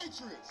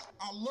patriots.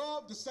 I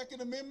love the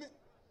Second Amendment.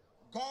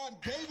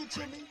 God gave it to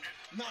me.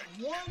 Not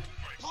one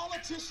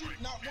politician,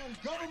 not one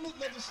government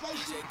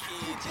legislation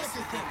can take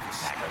it from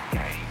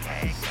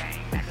me.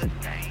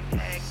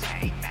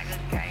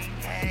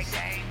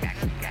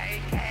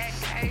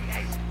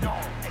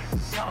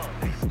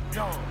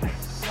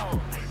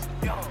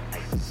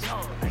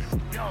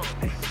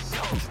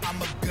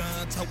 I'm a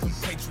gun-toting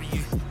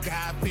patriot,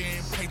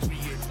 God-fearing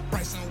patriot.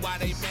 Bryson, why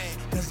they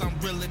mad? Cause I'm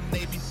real and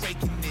they be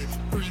faking it.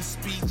 Free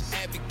speech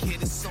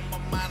advocate, it's on my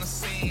mind, I'm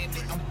saying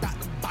it. I'm about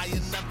to buy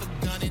another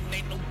gun and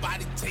ain't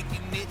nobody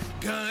taking it.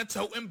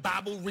 Gun-toting,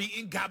 Bible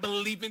reading, God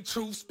believing,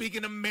 truth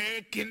speaking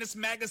American. This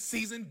MAGA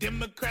season,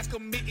 Democrats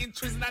committing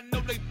treason. I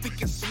know they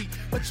think it's sweet,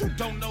 but you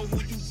don't know who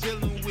you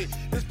dealing with.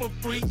 This for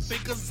free,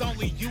 thinkers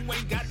only. You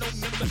ain't got no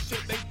membership,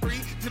 they free.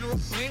 General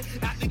Flynn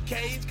out the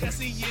cage, cause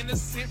he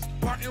innocent.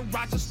 Barton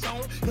Roger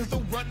Stone, cause the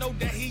run know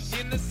that he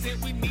innocent.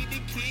 We need to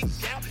kick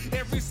out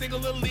every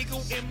single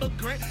illegal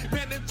immigrant.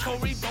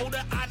 Mandatory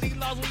voter ID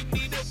laws we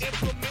need to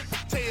implement.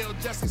 Tell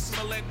Jussie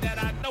Smollett that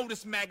I know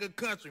this MAGA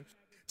country.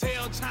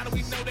 Tell China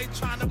we know they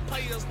trying to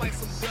play us like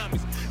some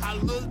dummies. I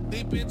looked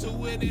deep into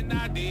it and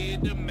I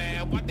did the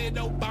math. Why did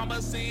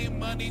Obama send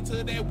money to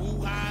that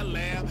Wuhan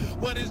lab?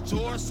 What is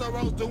George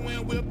Soros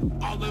doing with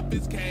all of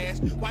his cash?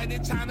 Why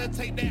did China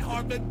take that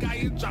Harvard guy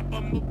and drop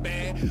him a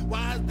bag?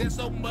 Why is there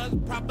so much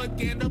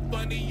propaganda?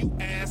 Funny you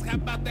ask. How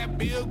about that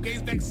Bill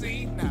Gates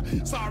vaccine?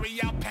 Nah, sorry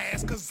I'll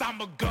pass, cause I'm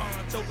a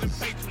gun-toting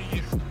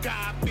patriot,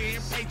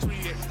 God-fearing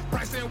patriot.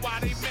 Bryson, why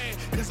they mad?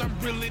 Cause I'm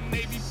really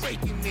Navy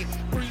faking it.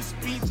 Free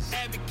speech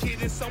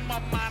advocate, it's on my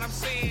mind, I'm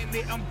saying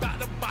it. I'm about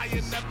to buy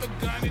another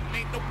gun and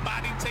ain't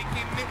nobody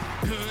taking it.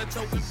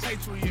 Gun-toting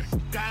patriot,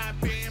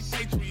 God-fearing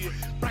patriot.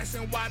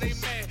 Bryson, why they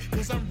mad?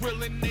 Cause I'm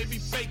really Navy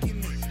faking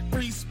it.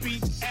 Free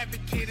speech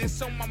advocate,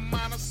 it's on my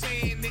mind, I'm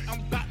saying it.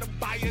 I'm about to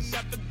buy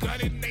another gun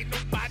and ain't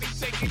nobody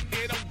taking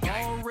it.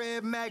 All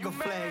red MAGA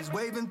flags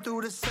waving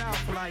through the South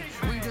like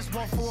we just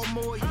want 4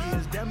 more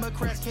years.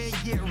 Democrats can't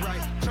get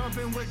right.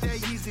 Trumping with that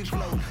Yeezy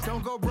flow.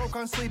 Don't go broke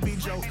on Sleepy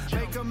Joe.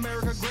 Make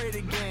America great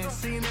again.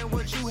 Seeing it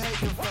what you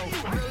hating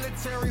for.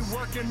 Military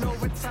working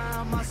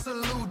overtime. I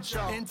salute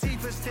y'all.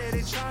 Antifa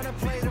steady trying to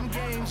play them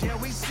games.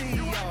 Yeah, we see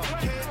y'all.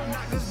 Can't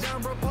knock us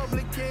down.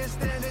 Republicans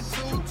standing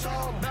too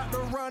tall. About to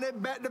run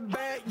it back to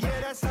back. Yeah,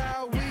 that's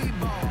how we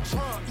ball.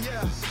 Trump,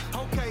 yeah.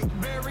 Okay,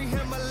 bury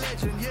him a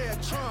legend. Yeah,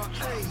 Trump.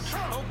 Hey,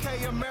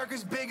 okay,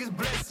 America's biggest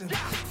blessing.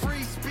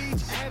 Free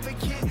speech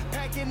advocate,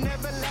 packing,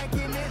 never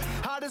lacking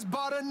it. I just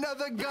bought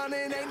another gun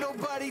and ain't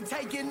nobody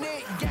taking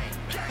it. Gang.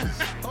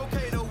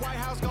 Okay, the White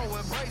House going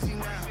crazy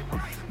now.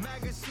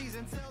 MAGA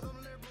season, tell them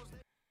liberals.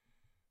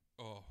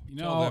 Oh, You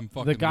tell know, them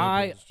fucking the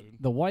guy, liberals, dude.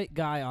 the white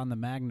guy on the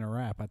Magna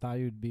rap, I thought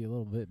he would be a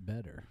little bit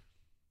better.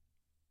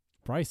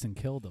 Bryson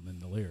killed him in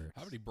the lyrics.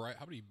 How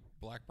many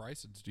Black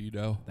Brysons do you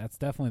know? That's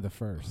definitely the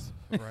first.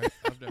 Right?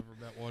 I've never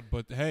met one,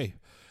 but hey,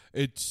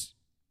 that's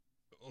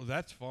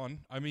fun.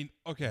 I mean,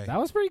 okay. That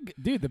was pretty good.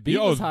 Dude, the beat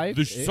was hype.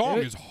 The song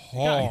is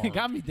hard. It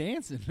got me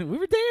dancing. We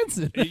were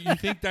dancing. You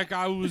think that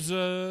guy was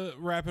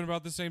rapping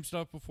about the same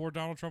stuff before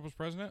Donald Trump was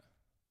president?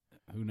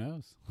 Who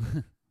knows?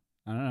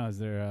 I don't know. Is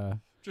there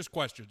Just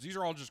questions. These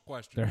are all just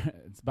questions.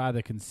 it's by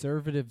the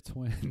Conservative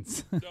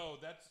Twins. No,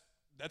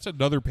 that's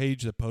another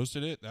page that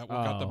posted it. That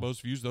one got the Oh.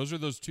 most views. Those are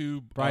those two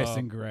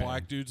Bryson Gray.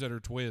 black dudes that are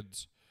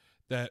twins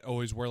that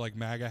always wear like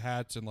MAGA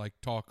hats and like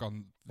talk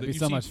on. It'd be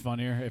so much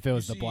funnier if it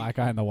was the see- black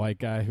guy and the white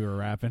guy who were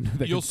rapping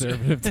the You'll see-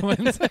 Conservative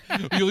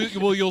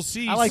Twins. You'll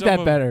see. I like some that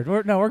of- better.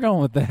 We're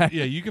going with that.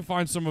 Yeah, you can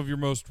find some of your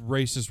most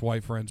racist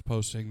white friends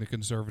posting the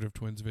Conservative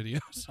Twins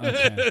videos.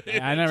 Okay.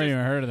 I never even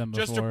heard of them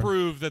before. Just to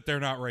prove that they're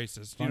not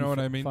racist. You know what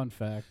I mean? Fun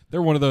fact.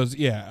 They're one of those.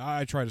 Yeah,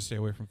 I try to stay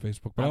away from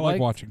Facebook, but I like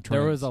liked- watching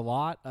trends. There was a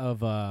lot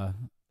of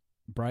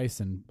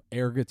Bryson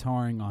air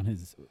guitaring on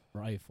his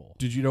rifle.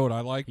 Did you know what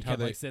I liked? He How kept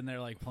they like sitting there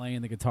like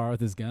playing the guitar with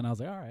his gun. I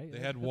was like, all right. they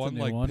had that's a one new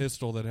like one.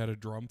 pistol that had a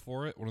drum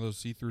for it, one of those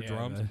see-through Yeah,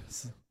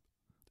 drums.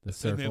 The And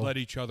circle. they let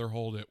each other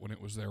hold it when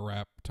it was their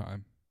rap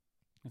time.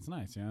 That's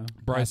nice, yeah.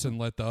 Bryson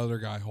let the other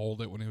guy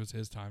hold it when it was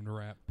his time to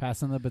rap.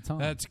 Passing the baton.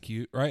 That's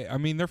cute, right? I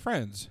mean, they're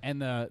friends.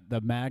 and the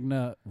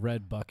Magna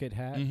red bucket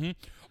hat. Mm-hmm.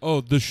 Oh,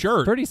 the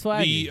shirt. Pretty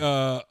swaggy.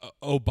 The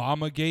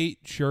Obamagate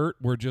shirt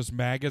where just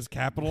MAGA's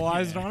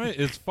capitalized on it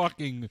is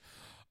fucking...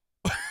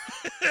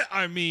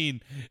 I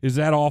mean, is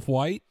that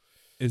off-white?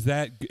 Is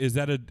that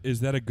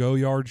a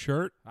Go-Yard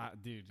shirt?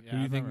 Dude, yeah, Who do I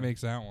you think remember.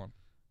 makes that one?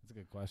 That's a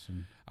good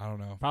question. I don't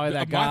know. Probably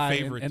that My guy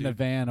favorite, in the dude.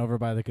 van over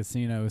by the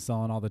casino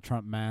selling all the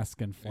Trump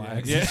masks and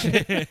flags.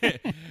 Yeah.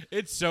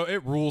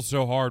 It rules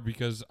so hard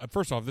because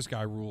first off, this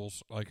guy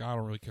rules. Like I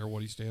don't really care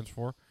what he stands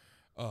for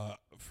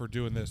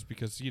doing this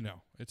because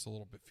it's a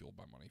little bit fueled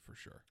by money for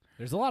sure.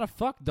 There's a lot of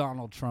fuck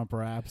Donald Trump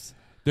raps.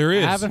 There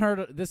is. I haven't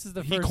heard. This is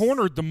the He first.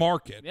 cornered the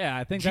market. Yeah,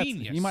 I think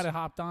Genius. he might have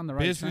hopped on the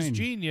right Business train.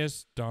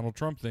 genius, Donald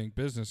Trump thing,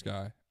 business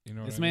guy. You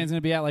know This what I mean? man's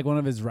gonna be at like one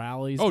of his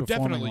rallies. Oh,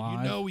 performing definitely.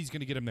 live. You know he's going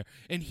to get him there.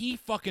 And he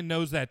fucking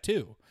knows that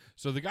too.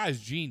 So the guy's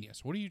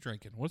genius. What are you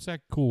drinking? What's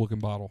that cool looking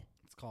bottle?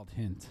 It's called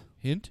Hint.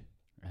 Hint?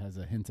 It has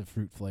a hint of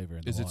fruit flavor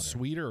in the Is it water.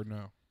 sweeter or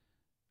no?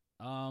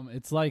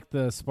 It's like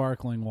the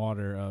sparkling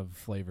water of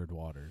flavored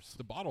waters.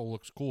 The bottle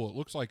looks cool. It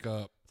looks like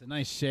a. It's a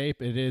nice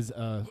shape. It is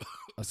a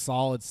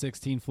solid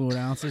 16 fluid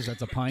ounces.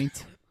 That's a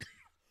pint.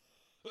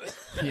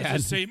 Yeah,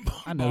 the same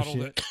I know bottle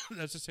shit.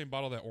 that's the same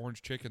bottle that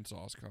orange chicken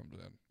sauce comes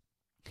in.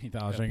 He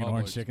thought I was At drinking Publix.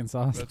 orange chicken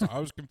sauce. I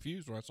was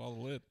confused when I saw the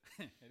lid.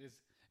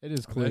 It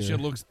is clear. That shit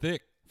looks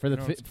thick. for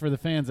the you know, for the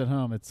fans at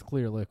home, it's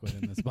clear liquid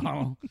in this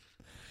bottle.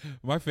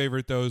 My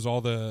favorite though is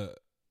all the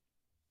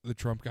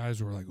Trump guys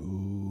who are like,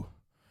 "Ooh,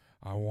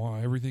 I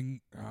want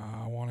everything.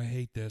 I want to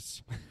hate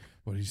this,"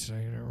 but he's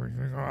saying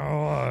everything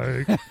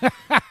I like.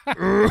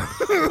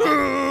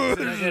 So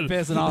they get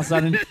pissed, and all of a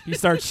sudden you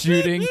start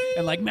shooting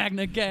and like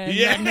Magna Gang.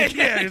 Magna Gang.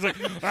 yeah. He's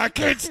like, "I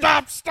can't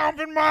stop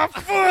stomping my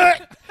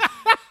foot,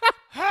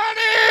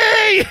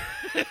 honey."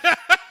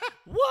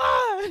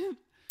 What?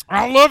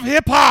 I love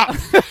hip hop.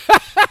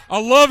 I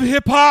love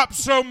hip hop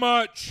so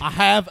much. I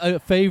have a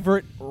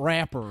favorite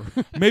rapper.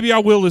 Maybe I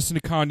will listen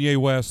to Kanye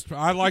West.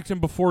 I liked him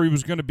before he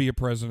was going to be a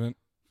president.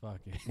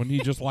 Fuck it. When he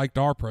just liked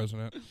our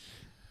president.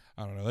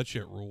 I don't know. That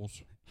shit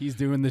rules. He's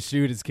doing the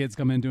shoot. His kids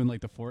come in doing like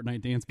the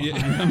Fortnite dance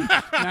behind him.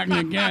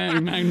 Magna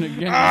Gang, Magna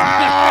Gang.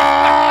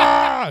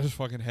 Ah! His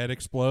fucking head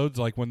explodes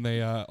like when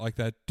they like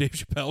that Dave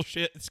Chappelle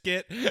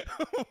skit.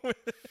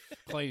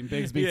 Clayton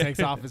Bigsby Yeah.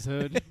 takes off his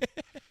hood.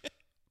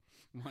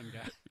 One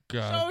guy.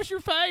 God. Show us your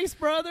face,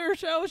 brother.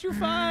 Show us your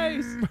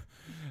face.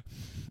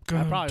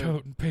 Gun probably-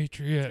 toting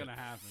patriot. It's gonna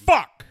happen.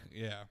 Fuck.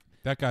 Yeah.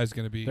 That guy's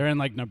going to be. They're in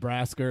like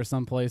Nebraska or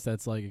someplace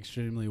that's like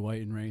extremely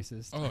white and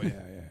racist. Oh,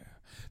 yeah.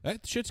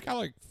 That shit's got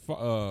like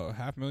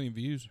 500,000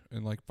 views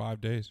in like 5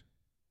 days.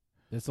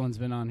 This one's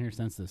been on here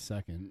since the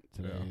 2nd.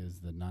 Today Yeah. is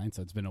the 9th,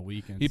 so it's been a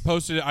week. And He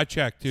posted it. I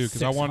checked too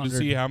because I wanted to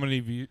 600 see how many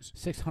views.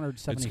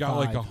 675. It's got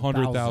like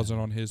 100,000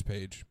 on his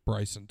page,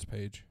 Bryson's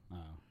page, Oh.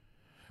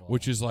 Well,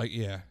 which is like,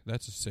 yeah,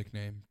 that's a sick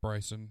name,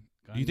 Bryson.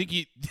 Do you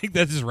Gun- think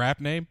that's his rap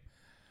name?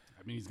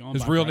 I mean, he's going.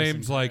 His by real Bryson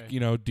name's Gray. like,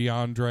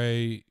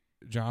 DeAndre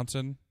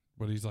Johnson,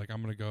 but he's like,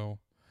 I'm gonna go.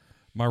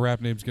 My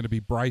rap name's gonna be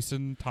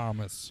Bryson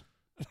Thomas.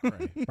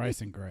 Gray.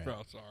 Bryson Gray.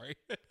 Oh, sorry.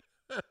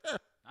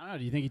 I don't know.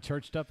 Do you think he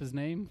churched up his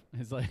name?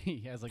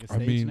 He has like a I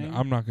stage mean, name.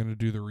 I'm not gonna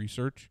do the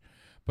research,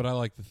 but I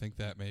like to think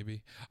that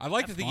maybe. I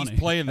like That's to think funny. he's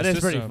playing the That is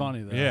system. pretty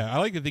funny, though. Yeah, I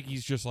like to think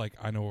he's just like,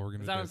 I know what we're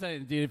gonna Is that what I'm do.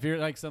 saying, dude? If you're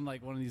like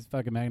one of these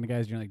fucking Magna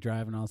guys, you're like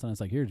driving, all of a sudden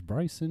it's like, here's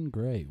Bryson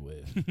Gray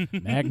with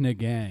Magna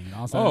Gang. And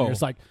all of a sudden Oh. you're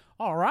just like,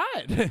 all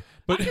right,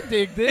 But- I can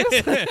dig this.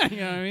 you know what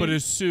I mean? But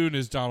as soon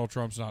as Donald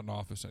Trump's not in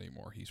office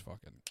anymore, he's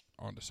fucking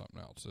onto something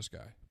else. This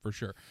guy, for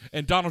sure.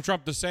 And Donald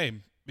Trump the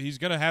same. He's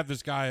gonna have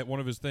this guy at one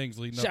of his things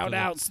leading up. Shout to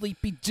out,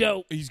 Sleepy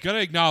Joe. He's gonna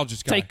acknowledge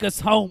this guy Take us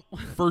home.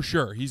 for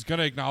sure. He's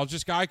gonna acknowledge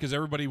this guy because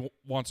everybody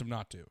wants him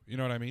not to. You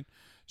know what I mean?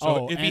 So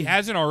Oh, if he and-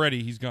 hasn't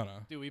already, he's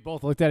gonna. Dude, we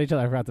both looked at each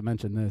other. I forgot to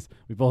mention this.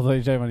 We both looked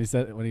at each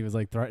other when he was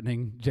like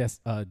threatening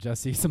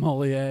Jesse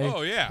Smollett.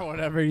 Oh, yeah. or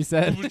whatever he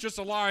said. He was just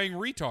a lying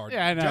retard.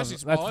 Yeah, I know. Jesse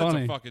That's Smollett's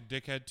funny. a fucking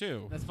dickhead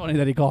too. That's funny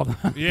that he called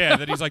him. Yeah,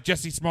 that he's like,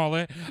 Jesse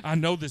Smollett, I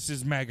know this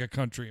is MAGA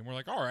country. And we're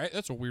like, all right,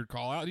 that's a weird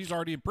call out. He's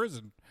already in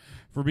prison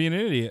for being an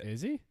idiot.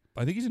 Is he?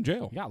 I think he's in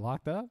jail. He got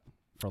locked up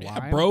for Yeah,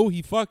 lying. bro,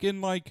 he fucking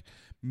like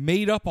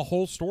made up a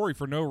whole story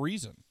for no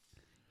reason.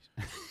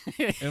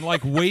 And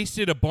like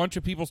wasted a bunch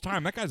of people's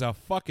time. That guy's a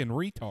fucking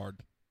retard.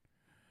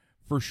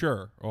 For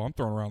sure. Oh, I'm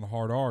throwing around the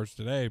hard R's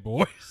today,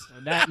 boys.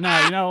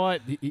 No, you know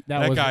what?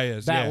 That guy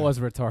is, That yeah. was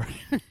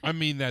retarded. I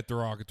mean that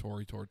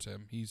derogatory towards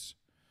him.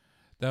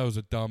 That was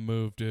a dumb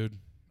move, dude.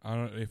 I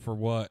don't for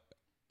what.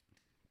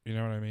 You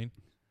know what I mean?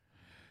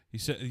 He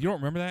said, you don't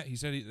remember that? He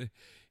said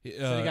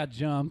So he got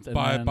jumped and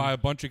by then, a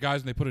bunch of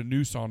guys, and they put a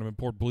noose on him and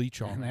poured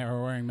bleach on and him. they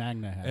were wearing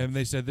Magna hats. And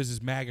they said this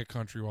is MAGA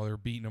country while they were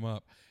beating him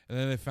up. And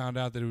then they found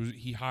out that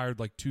he hired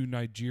like 2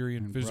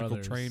 Nigerian And physical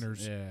brothers.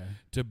 trainers Yeah.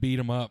 to beat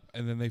him up.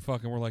 And then they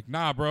fucking were like,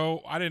 nah,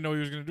 bro, I didn't know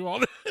he was going to do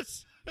all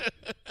this.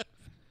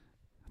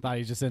 Thought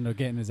he just ended up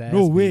getting his ass.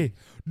 No beat. way.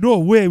 No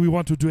way we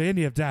want to do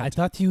any of I that.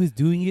 thought he was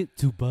doing it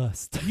to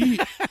bust.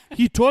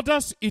 He told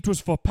us it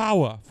was for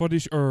power, for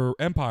this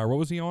Empire. What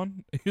was he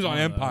on? He was on One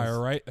of Empire, those.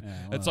 right? Yeah,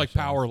 one It's of like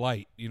those Power shows.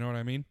 Light. You know what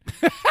I mean?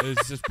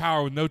 It's just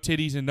power with no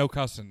titties and no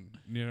cussing.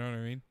 You know what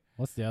I mean?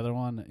 What's the other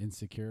one?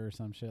 Insecure or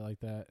some shit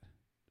like that?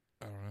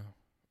 I don't know.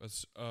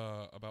 That's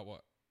about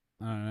what?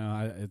 I don't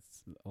know.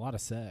 It's a lot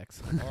of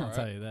sex. I'll right.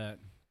 tell you that.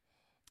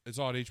 It's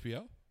on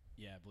HBO?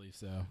 Yeah, I believe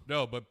so.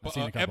 No, but I've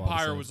seen a couple Empire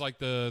episodes. was like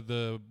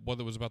the one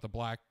that was about the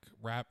black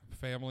rap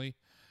family,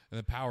 and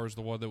then Power is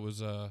the one that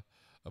was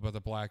about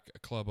the black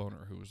club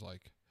owner who was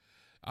like,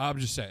 I'm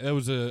just saying it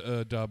was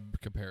a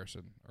dub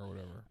comparison or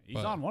whatever. He's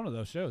But- on one of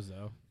those shows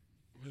though.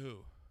 Who?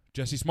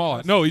 Jesse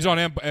Smollett. No, he's on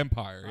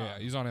Empire. Yeah,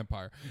 he's on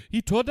Empire.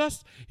 He told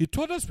us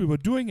we were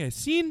doing a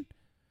scene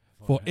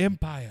for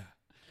Empire.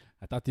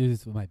 I thought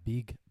this was my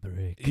big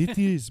break. It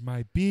is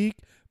my big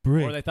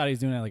break. Or they thought he was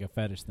doing it like a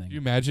fetish thing. Can you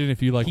imagine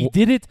if you like He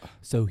did it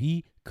so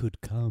he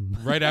could come.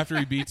 right after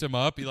he beats him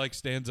up, he like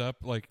stands up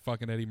like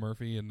fucking Eddie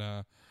Murphy in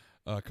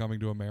Coming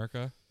to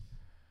America,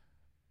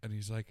 and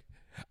he's like,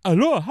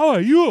 "Hello, how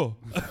are you,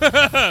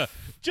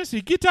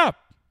 Jesse? Get up.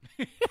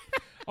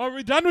 Are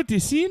we done with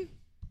this scene?"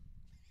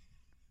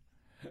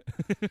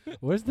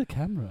 Where's the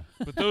camera?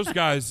 But those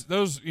guys,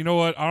 you know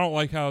what? I don't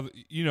like how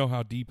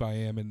how deep I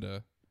am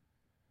into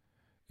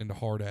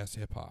hard ass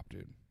hip hop,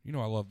 dude. You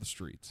know I love the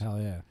streets. Hell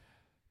yeah.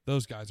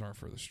 Those guys aren't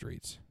for the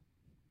streets.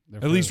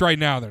 They're At least right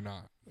now they're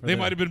not. They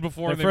might have been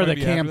before. They're and they for might the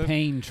be after this.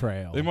 campaign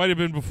trail. They might have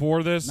been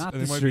before this, Not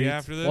and the they might streets. be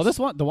after this. Well, this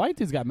one, the white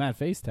dude's got mad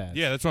face tats.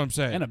 Yeah, that's what I'm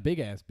saying. And a big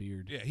ass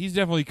beard. Yeah, he's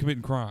definitely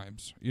committing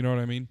crimes. You know what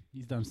I mean?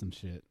 He's done some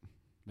shit.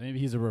 Maybe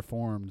he's a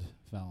reformed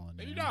felon.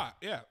 Maybe man. not.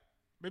 Yeah,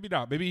 maybe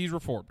not. Maybe he's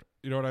reformed.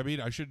 You know what I mean?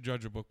 I shouldn't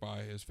judge a book by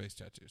his face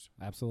tattoos.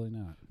 Absolutely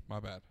not. My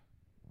bad.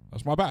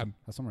 That's my bad.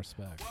 Have some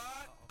respect.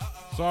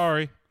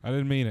 Sorry, I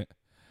didn't mean it.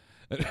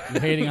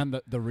 You're hating on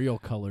the real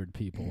colored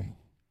people.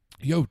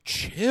 Yo,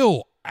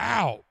 chill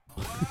out.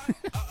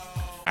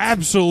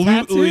 Absolutely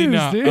Tattoos,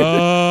 not.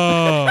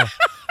 dude.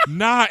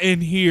 Not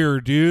in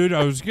here, dude.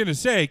 I was gonna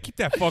say, keep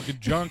that fucking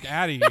junk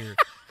out of here.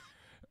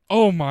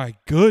 Oh my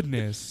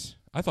goodness.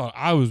 I thought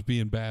I was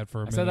being bad for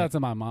a I minute. said that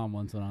to my mom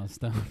once when I was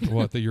stoned.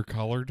 What, that you're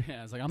colored? Yeah,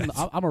 I was like,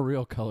 I'm a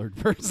real colored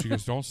person. She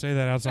goes, don't say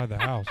that outside the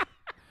house.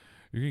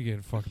 You're gonna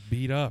get fucking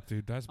beat up,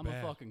 dude. That's I'm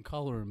bad. a fucking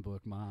coloring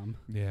book, Mom.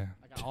 Yeah.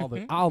 I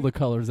got all the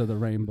colors of the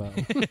rainbow.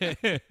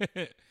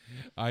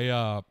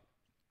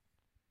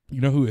 You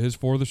know who is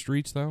for the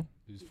streets though?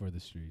 Who's for the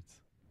streets?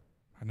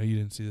 I know you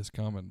didn't see this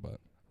coming, but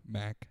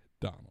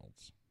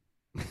McDonald's.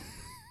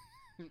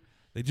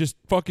 They just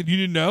fucking, you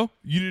didn't know?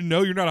 You didn't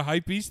know you're not a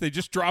hype beast? They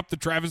just dropped the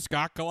Travis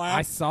Scott collab?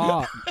 I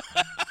saw.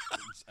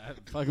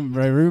 Fucking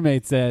my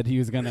roommate said he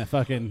was gonna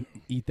fucking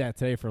eat that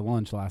today for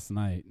lunch last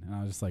night, and I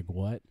was just like,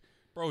 "What?"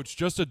 Bro, it's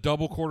just a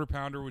double quarter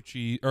pounder with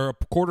cheese, or a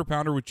quarter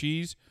pounder with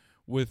cheese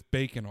with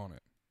bacon on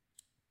it.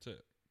 That's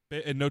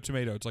it. And no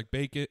tomato. It's like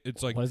bacon.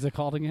 It's like What is it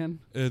called again?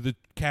 The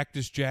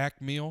Cactus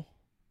Jack meal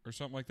or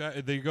something like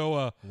that. They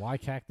go, Why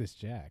Cactus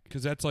Jack?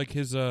 because that's like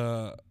his,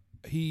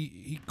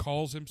 he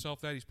calls himself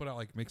that. He's put out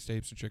like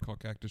mixtapes and shit called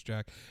Cactus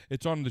Jack.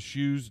 It's on the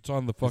shoes. It's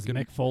on the Is fucking.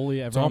 Mick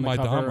Foley ever on on the my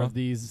cover Dharma. of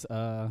these?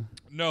 No,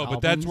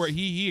 but that's albums? where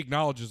he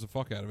acknowledges the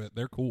fuck out of it.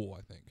 They're cool,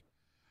 I think.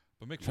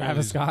 But Mick Travis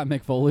Foley's- Scott and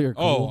Mick Foley are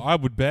Oh, cool. I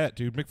would bet,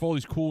 dude. Mick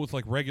Foley's cool with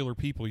like regular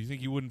people. You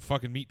think you wouldn't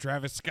fucking meet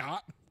Travis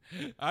Scott?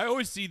 I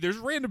always see there's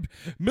random.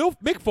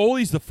 Mick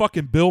Foley's the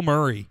fucking Bill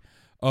Murray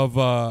of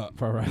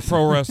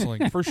pro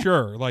wrestling for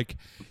sure. Like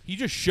he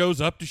just shows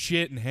up to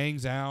shit and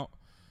hangs out.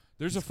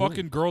 There's a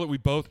fucking girl that we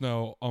both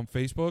know on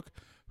Facebook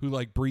who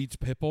like breeds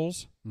pit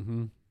bulls,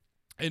 Mm-hmm.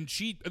 and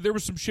there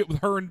was some shit with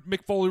her and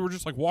Mick Foley were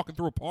just like walking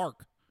through a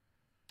park.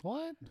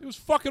 What? It was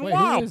fucking Wait, who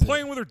wild, is it?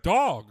 playing with her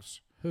dogs.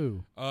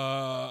 Who?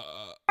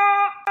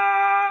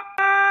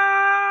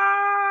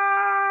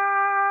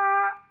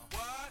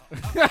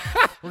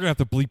 We're gonna have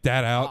to bleep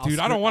that out, I'll dude.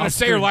 I don't scream- want I'll to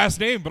say her scream. last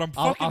name, but I'm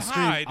fucking I'll high.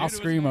 scream. I'll dude. It was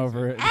scream nice.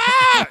 over it.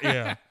 Ah!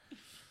 Yeah.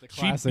 The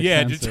classic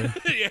yeah, censor.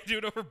 yeah, do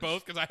it over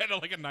both because I had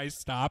like a nice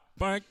stop.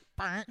 I'm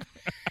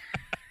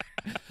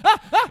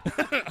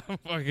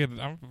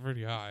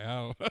pretty high.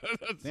 I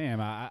don't, Damn,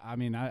 I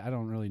mean, I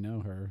don't really know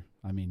her.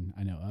 I mean,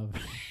 I know of.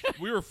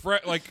 we were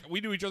like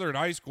we knew each other in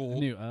high I school.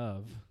 knew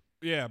of.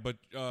 Yeah, but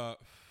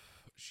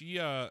she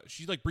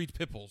like breeds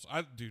pit bulls.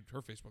 Dude,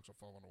 her Facebook's a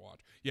fun one to watch.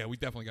 Yeah, we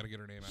definitely got to get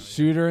her name out of here.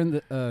 Shoot her in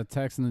the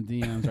text in the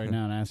DMs right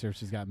now and ask her if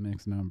she's got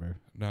Mick's number.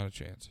 Not a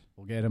chance.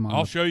 We'll get him on.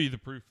 I'll show you the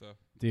proof though.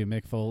 Dude,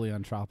 Mick Foley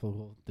on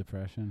tropical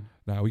depression.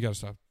 Nah, we got to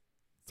stop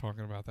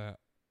talking about that.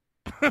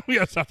 We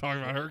got to stop talking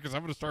about her because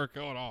I'm gonna start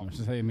going off. Let's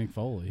just say Mick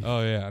Foley.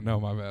 Oh yeah, no,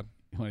 my bad.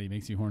 What, he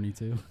makes you horny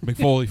too? Mick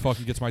Foley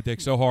fucking gets my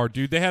dick so hard,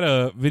 dude. They had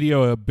a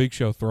video of Big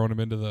Show throwing him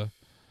into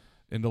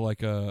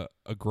like a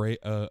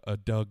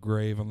dug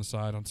grave on the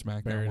side on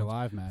SmackDown. Buried once.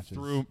 alive matches.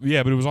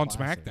 Yeah, but it was on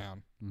Classic.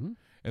 SmackDown, Mm-hmm.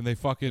 and they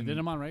fucking Did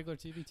him on regular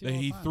TV too. all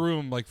he the time. threw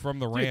him like from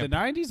the Dude, ramp. the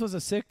 '90s was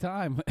a sick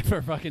time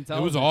for fucking It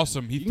television. was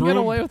awesome. He you threw can get him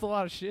away with a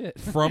lot of shit.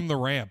 from the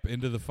ramp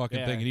into the fucking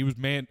Yeah. thing, and he was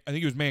I think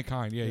he was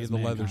Mankind. Yeah, he had the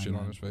leather shit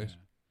on his face. Yeah.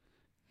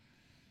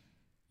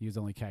 He was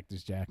only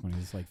Cactus Jack when he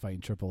was like fighting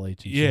Triple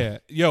H. And shit. Yeah,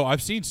 yo,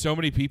 I've seen so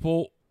many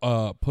people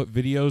put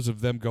videos of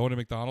them going to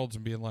McDonald's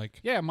and being like,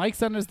 Yeah, Mike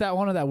sent us that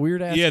one of that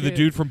weird ass. yeah, the kid.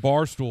 dude from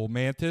Barstool,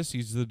 Mantis.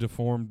 He's the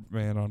deformed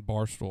man on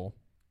Barstool.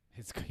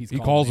 He's He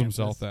called calls Mantis.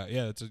 himself that.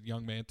 Yeah, it's a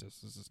young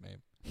Mantis is his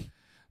name.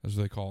 That's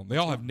what they call him. They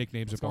all have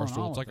nicknames at what's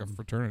going Barstool. on It's like with a him?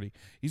 fraternity.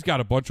 He's got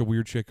a bunch of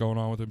weird shit going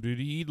on with him, dude.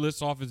 He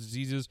lists off his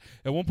diseases.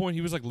 At one point,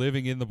 he was like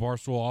living in the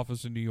Barstool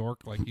office in New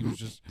York. Like he was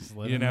just, Just he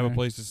living didn't have a there.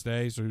 place to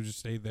stay, so he just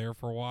stayed there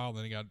for a while.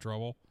 Then he got in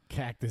trouble.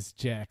 Cactus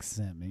Jack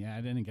sent me.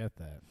 I didn't get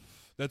that.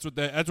 That's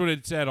what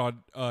it said on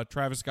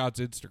Travis Scott's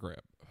Instagram.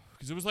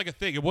 Because it was like a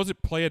thing. It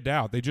wasn't planned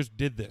out. They just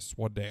did this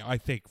one day. I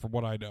think, from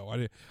what I know,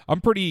 I'm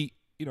pretty.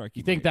 You know, I You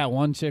keep think that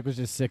one chick was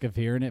just sick of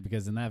hearing it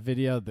because in that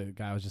video the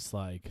guy was just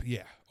like,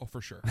 Yeah. Oh,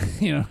 for sure.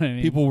 you know what I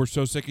mean? People were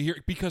so sick of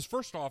hearing because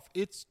first off,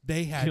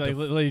 they had she like to-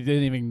 literally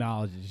didn't even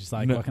acknowledge it. She's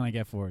like, No. "What can I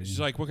get for you?" She's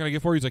like, "What can I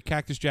get for you?" He's like,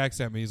 "Cactus Jack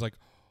sent me." He's like,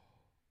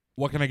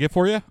 "What can I get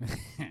for you?"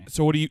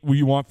 So what do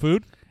you want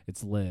food?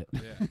 "It's lit."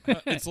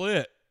 Yeah, it's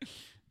lit.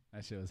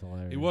 That shit was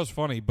hilarious. It was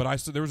funny,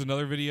 but there was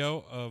another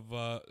video of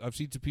I've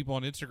seen some people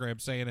on Instagram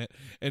saying it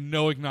and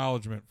no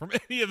acknowledgement from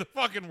any of the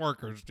fucking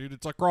workers, dude.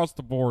 It's across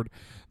the board.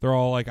 They're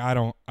all like, "I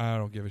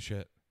don't give a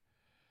shit."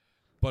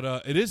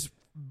 But it is,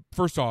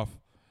 first off,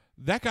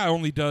 that guy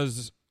only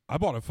does. I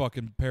bought a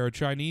fucking pair of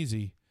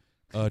Chinesey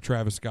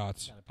Travis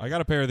Scotts. I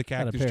got a pair of the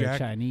Got a Cactus pair Jack,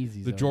 of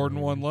Chineses the over Jordan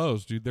here. 1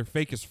 lows, dude. They're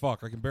fake as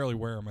fuck. I can barely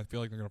wear them. I feel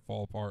like they're gonna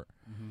fall apart.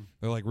 Mm-hmm.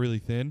 They're like really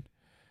thin,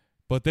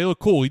 but they look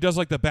cool. He does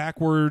like the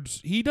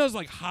backwards. He does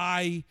like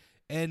high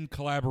end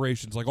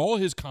collaborations. Like all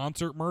his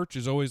concert merch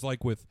is always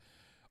like with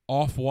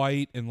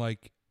Off-White and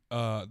like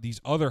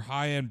these other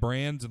high end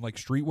brands and like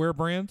streetwear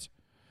brands.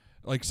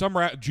 Like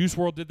Juice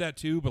WRLD did that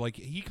too, but like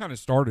he kind of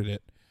started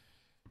it.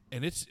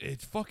 And it's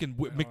fucking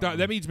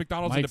that means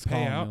McDonald's had Mike's to pay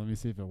calling me. out. Let me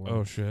see if it works.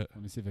 Oh shit!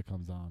 Let me see if it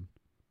comes on.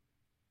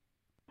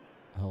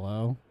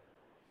 Hello.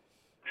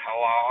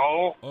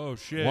 Hello? Oh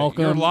shit!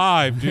 Welcome. You're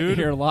live, dude.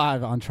 You're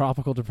live on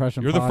Tropical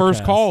Depression. You're the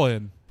first Podcast. call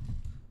in.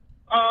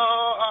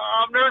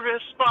 I'm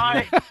nervous.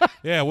 Bye.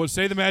 Yeah. Well,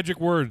 say the magic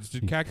words.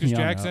 Did Cactus Yeah,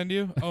 Jack no. send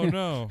you? Oh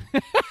no!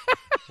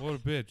 What a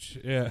bitch.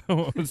 Yeah.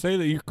 Say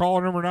that you're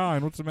caller number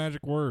 9. What's the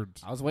magic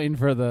words? I was waiting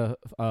for the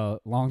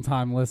long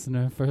time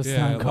listener, first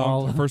time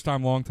call. First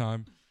time, long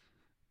time.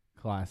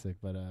 Classic,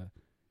 but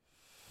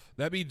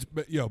That means,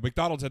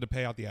 McDonald's had to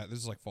pay out the ad. This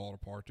is like falling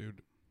apart, dude.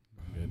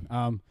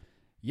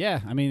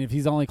 yeah. I mean, if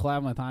he's only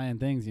collabing with high end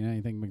things,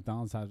 you think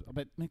McDonald's has.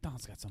 But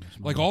McDonald's got so much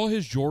money. Like all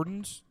his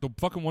Jordans, the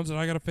fucking ones that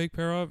I got a fake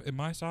pair of in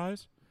my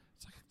size,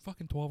 it's like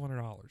fucking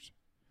 $1,200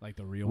 like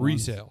the real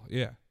resale.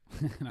 Yeah.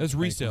 Ones. That's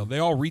resale. They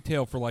all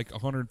retail for like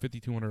 $150,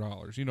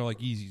 $200. Like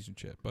Yeezys and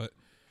shit. But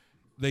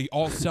they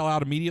all sell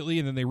out immediately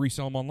and then they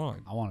resell them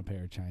online. I want a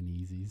pair of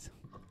Chineses.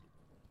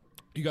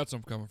 You got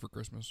some coming for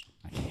Christmas.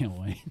 I can't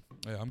wait.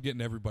 Yeah, I'm getting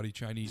everybody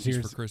Chinese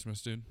Cheers. for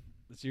Christmas, dude.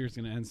 This year's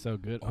gonna end so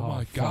good. Oh,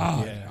 my fuck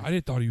God. Yeah. I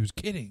didn't thought he was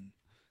kidding.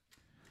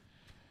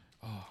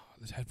 Oh,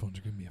 these headphones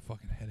are giving me a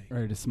fucking headache.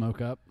 Ready to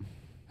smoke up?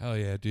 Hell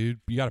yeah,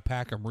 dude. You got to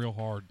pack them real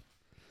hard.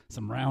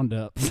 Some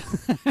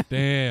roundups.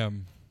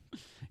 Damn.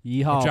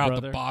 Yeehaw, Watch out,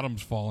 brother. the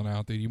bottom's falling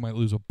out, dude. You might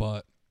lose a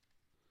butt.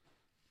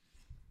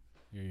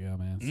 Here you go,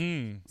 man.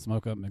 Mm.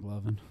 Smoke up,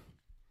 McLovin.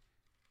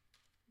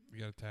 You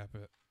got to tap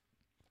it.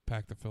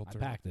 Pack the I filter.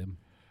 packed him.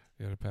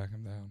 You got to pack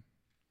them down.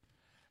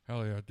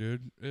 Hell yeah,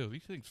 dude. Ew,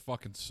 these things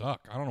fucking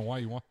suck. I don't know why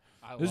you want.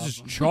 This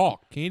is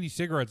chalk. Candy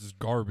cigarettes is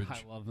garbage.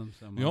 I love them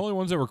so much. The only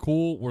ones that were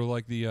cool were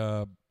like the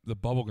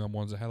bubblegum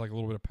ones that had like a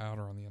little bit of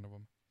powder on the end of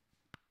them.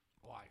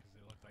 Why? Because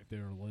they looked like they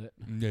were lit.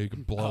 Yeah, you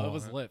could blow. Oh, it on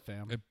was lit,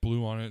 fam. It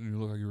blew on it, and you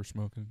looked like you were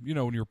smoking. You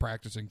know, when you were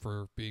practicing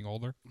for being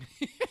older.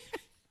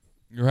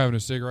 You're having a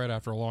cigarette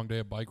after a long day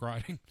of bike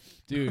riding.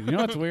 Dude, you know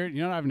what's weird?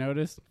 You know what I've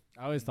noticed?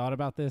 I always thought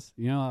about this.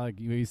 You know, like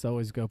we used to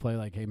always go play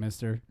like, "Hey,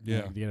 Mister,"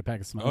 Yeah. to get a pack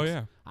of smokes. Oh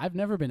yeah. I've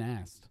never been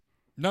asked.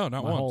 No,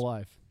 not my once. whole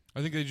life.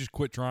 I think they just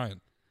quit trying.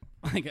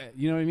 Like,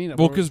 you know what I mean?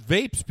 Well, because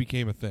vapes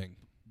became a thing.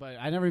 But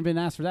I never been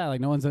asked for that.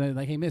 Like, no one's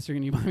like, "Hey, Mister,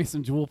 can you buy me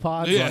some Juul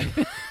pods?" Yeah.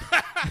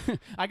 Like,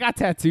 I got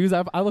tattoos.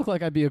 I look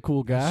like I'd be a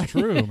cool guy. That's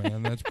true,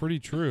 man. That's pretty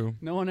true.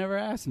 No one ever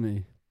asked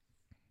me.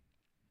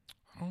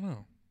 I don't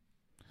know.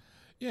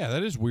 Yeah,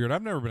 that is weird.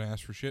 I've never been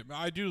asked for shit.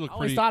 I do look I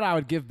always pretty. thought I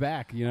would give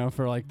back,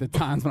 for like the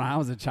times when I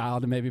was a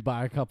child and maybe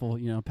buy a couple,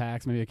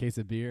 packs, maybe a case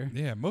of beer.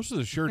 Yeah, most of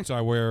the shirts I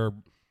wear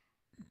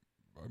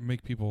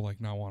make people like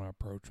not want to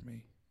approach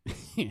me.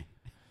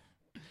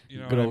 You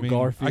know Good what old I mean?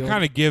 Garfield. I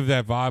kind of give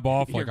that vibe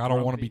off, like You're I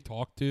don't want to grumpy. be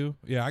talked to.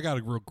 Yeah, I got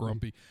a real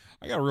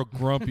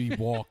grumpy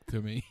walk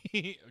to me,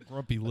 a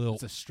grumpy lilt.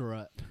 It's a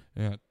strut.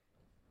 Yeah.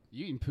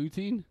 You eating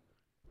poutine?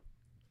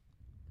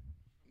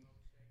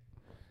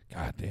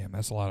 God damn,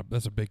 that's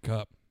a big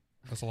cup.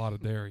 That's a lot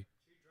of dairy.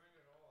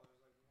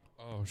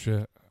 Oh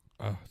shit!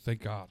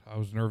 Thank God. I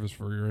was nervous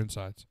for your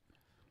insides.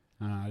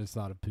 I just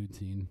thought of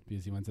poutine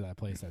because he went to that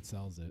place that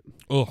sells it.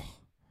 Ugh.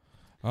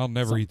 I'll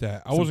never eat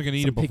that. I wasn't gonna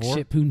eat it Pig before.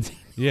 shit poutine.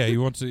 Yeah, he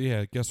wants to.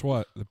 Yeah, guess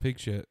what? The pig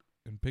shit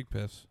and pig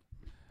piss.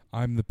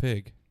 I'm the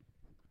pig.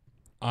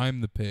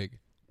 I'm the pig.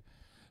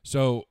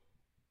 So,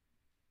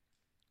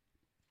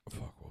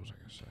 fuck. What was I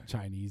gonna say?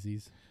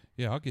 Chineses.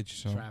 Yeah, I'll get you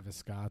some. Travis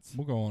Scott's.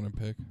 We'll go on and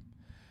pick.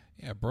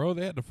 Yeah, bro.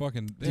 They had to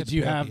fucking. They had Did to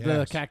you pay out have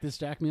the ass. Cactus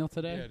Jack meal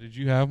today? Yeah. Did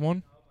you have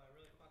one?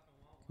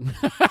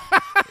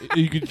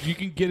 You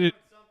can get it.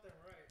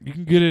 You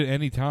can get it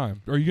any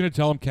time. Are you gonna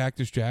tell them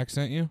Cactus Jack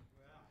sent you?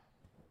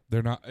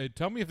 They're not.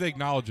 Tell me if they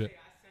acknowledge it.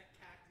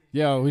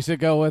 Yo, we should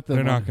go with them.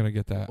 They're not gonna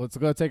get that. Let's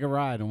go take a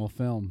ride and we'll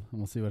film and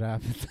we'll see what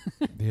happens.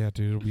 Yeah,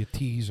 dude. It'll be a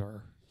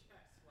teaser.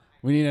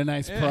 We need a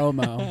nice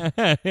promo.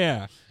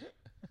 Yeah.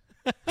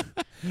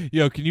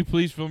 Yo, can you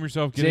please film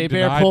yourself getting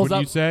J-Bear denied pulls when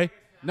you up- say?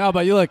 No,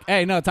 but you look.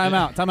 Hey, no, time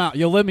out.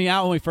 You'll let me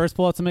out when we first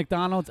pull up to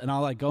McDonald's, and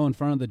I'll like go in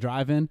front of the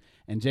drive-in,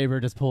 and Jay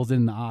Bird just pulls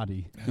in the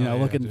Audi, Hell yeah,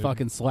 looking dude.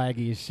 fucking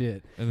swaggy as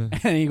shit. And then,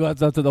 And he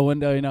goes up to the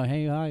window,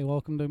 hey, hi,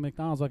 welcome to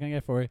McDonald's. What can I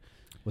get for you?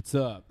 What's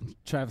up,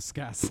 Travis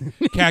Scott?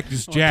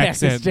 Cactus Jack Cactus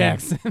sent me.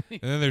 Jackson. And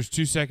then there's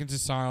 2 seconds of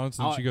silence,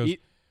 and Oh, she goes, you-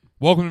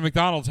 "Welcome to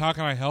McDonald's. How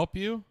can I help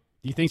you?"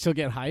 Do you think she'll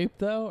get hyped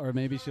though, or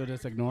maybe she'll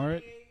just ignore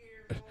it?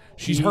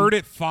 She's He- heard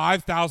it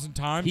 5,000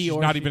 times. he She's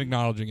or not she- even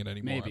acknowledging it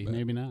anymore. Maybe, I bet.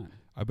 maybe not.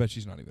 I bet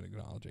she's not even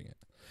acknowledging it.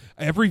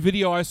 Every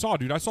video I saw,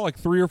 dude, I saw like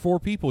 3 or 4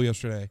 people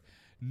yesterday.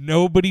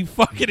 Nobody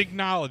fucking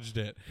acknowledged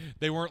it.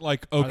 They weren't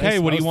like, Are they "Okay,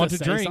 what do you supposed want to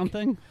to say drink?"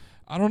 Something?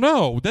 I don't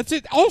know. That's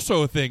it.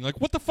 Also a thing.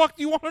 Like, what the fuck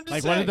do you want him to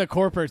Like, say? what did the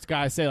corporate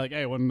guys say? Like,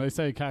 hey, when they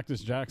say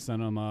Cactus Jack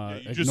sent them,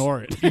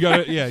 ignore it. You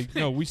gotta, yeah.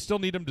 No, we still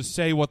need them to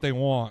say what they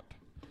want.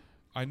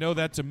 I know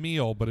that's a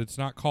meal, but it's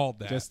not called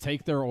that. Just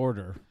take their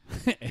order.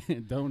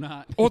 Do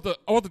not. I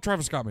want the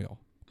Travis Scott meal,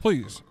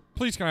 please.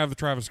 Please, can I have the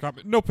Travis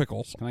Scott? No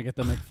pickles. Can I get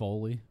the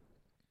McFoley?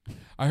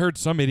 I heard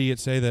some idiot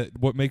say that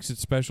what makes it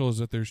special is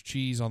that there's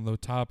cheese on the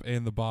top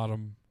and the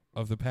bottom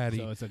of the patty.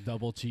 So it's a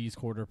double cheese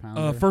quarter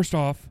pounder. First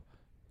off,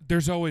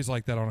 there's always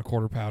like that on a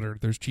quarter pounder.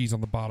 There's cheese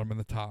on the bottom and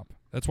the top.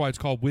 That's why it's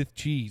called with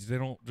cheese. They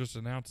don't just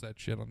announce that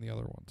shit on the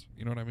other ones.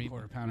 You know what I mean?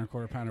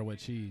 quarter pounder with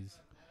cheese.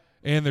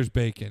 And there's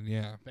bacon,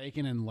 yeah.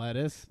 Bacon and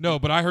lettuce. No,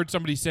 but I heard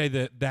somebody say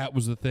that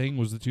was the thing,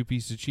 was the 2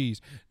 pieces of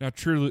cheese. Now,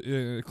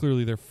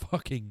 clearly they're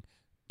fucking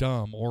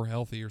dumb or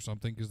healthy or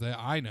something, because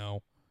I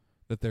know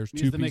that there's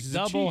two pieces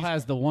of cheese. The McDouble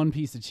has the 1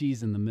 piece of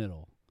cheese in the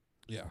middle.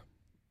 Yeah.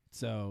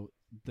 So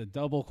the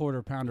double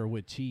quarter pounder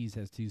with cheese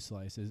has 2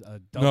 slices. A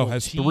double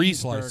has 3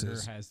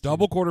 slices. Has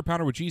double quarter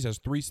pounder with cheese has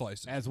 3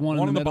 slices. Has one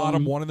in in the the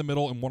bottom, middle. one in the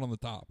middle, and one on the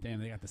top. Damn,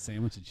 they got the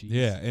sandwich of cheese.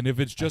 Yeah, and if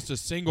it's just a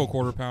single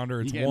quarter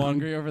pounder, it's you getting one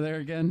hungry over there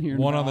again? Hearing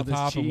one about on the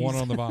all this top and one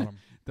cheese? on the bottom.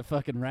 The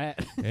fucking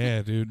rat.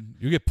 Yeah, dude,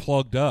 you get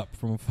plugged up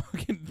from a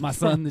fucking My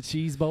son, the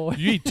cheese boy.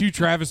 You eat 2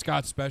 Travis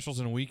Scott specials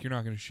in a week, you're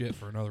not going to shit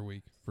for another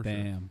week. For sure.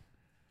 Damn.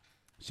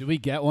 Should we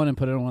get one and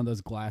put it in one of those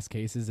glass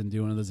cases and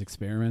do one of those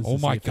experiments? Oh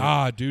to my see if it-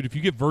 god, dude! If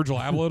you get Virgil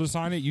Abloh to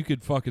sign it, you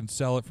could fucking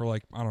sell it for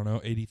like, I don't know,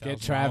 $80,000.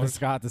 Get Travis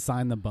Scott to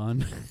sign the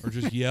bun. or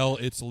just yell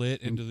 "It's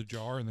lit" into the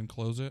jar and then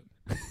close it.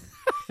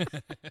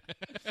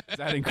 Does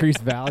that increase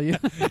value?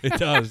 It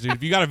does, dude.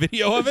 If you got a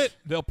video of it,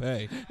 they'll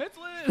pay. It's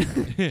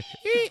lit.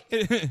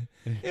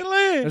 It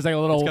lit. There's like a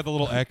little It's got the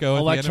little echo.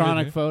 electronic at the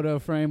end of photo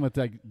frame with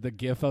like the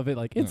GIF of it.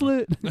 Like it's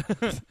lit.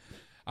 it.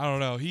 I don't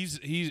know. He's.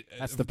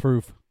 That's the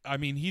proof. I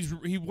mean,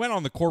 he went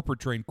on the corporate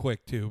train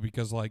quick too,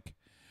 because like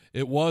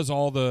it was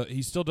all the.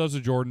 He still does the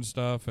Jordan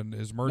stuff, and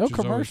his merch No is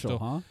always commercial, still.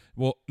 huh?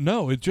 Well,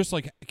 no, it just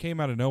like came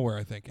out of nowhere,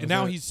 I think, and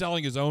now he's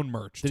selling his own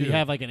merch Did too. he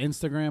have like an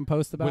Instagram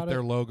post about with it?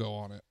 their logo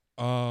on it.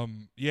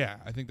 Yeah,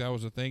 I think that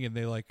was a thing, and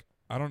they like.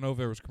 I don't know if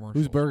there was commercials.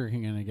 Who's Burger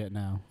King gonna get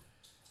now?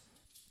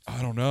 I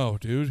don't know,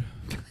 dude.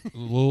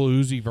 Lil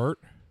Uzi Vert.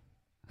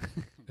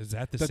 Is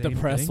that the Is that same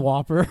the press thing?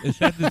 Whopper? Is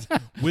that this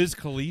Wiz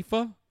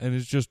Khalifa, and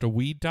it's just a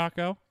weed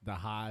taco? The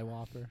high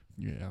Whopper?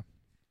 Yeah.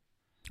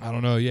 I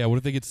don't know. Yeah, what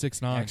if they get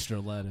 6ix9ine? Extra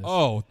lettuce.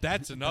 Oh,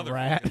 that's another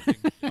rat.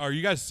 fucking thing. Are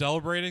you guys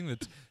celebrating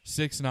that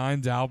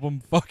 6ix9ine's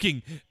album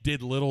fucking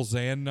did Little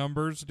Xan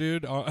numbers,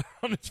 dude, on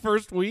its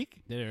first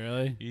week? Did it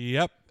really?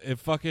 Yep. It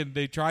fucking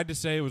they tried to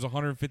say it was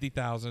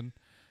 150,000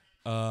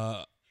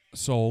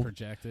 sold,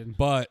 Projected.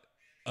 but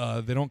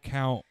they don't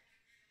count.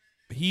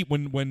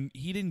 When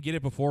he didn't get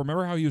it before,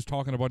 remember how he was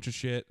talking a bunch of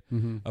shit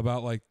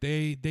about like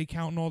they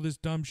counting all this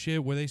dumb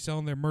shit where they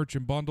selling their merch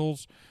in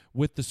bundles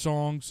with the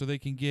song so they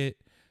can get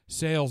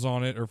sales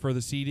on it or for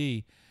the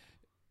CD.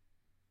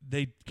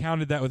 They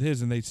counted that with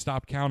his and they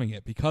stopped counting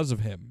it because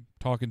of him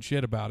talking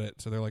shit about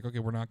it. So they're like, okay,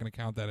 we're not going to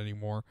count that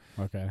anymore.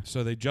 Okay.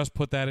 So they just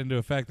put that into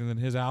effect, and then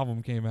his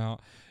album came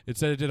out. It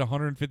said it did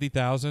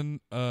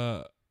 150,000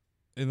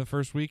 in the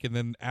first week, and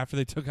then after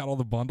they took out all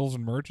the bundles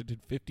and merch, it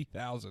did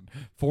 50,000.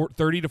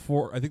 30 to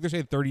 4. I think they're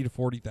saying 30 to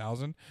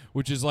 40,000,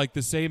 which is like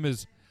the same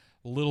as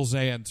Lil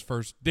Xan's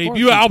first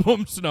debut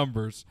album's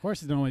numbers. Of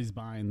course, he's nobody's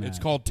buying that. It's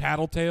called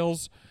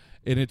Tattletales,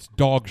 and it's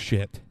dog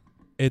shit.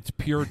 It's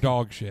pure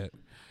dog shit.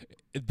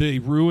 They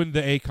ruined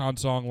the Akon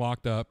song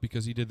 "Locked Up"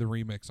 because he did the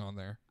remix on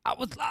there. I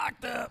was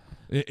locked up.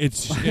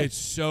 It's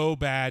so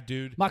bad,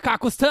 dude. My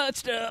cock was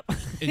touched up.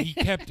 And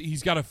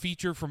he's got a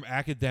feature from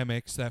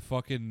Academics, that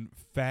fucking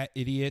fat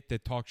idiot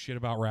that talks shit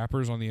about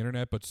rappers on the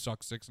internet but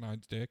sucks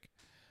 6ix9ine's dick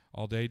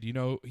all day. Do you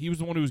know he was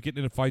the one who was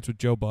getting into fights with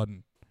Joe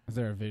Budden? Is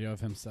there a video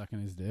of him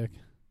sucking his dick?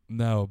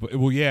 No, but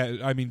well, yeah.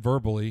 I mean,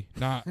 verbally,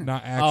 not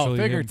actually.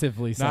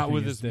 Figuratively, not sucking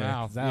with his his dick.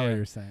 mouth. Is that yeah. what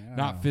you're saying? Oh.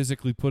 Not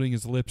physically putting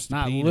his lips to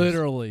Not penis.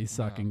 literally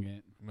sucking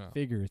it. No.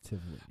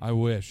 Figuratively. I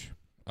wish.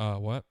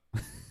 What?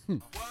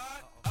 It's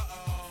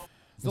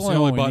That's the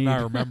only button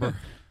I remember.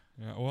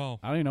 Yeah, well,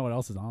 I don't even know what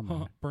else is on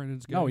there.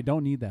 Brandon's good. No, we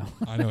don't need that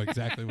one. I know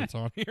exactly what's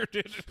on here,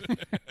 dude. We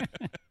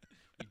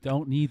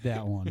don't need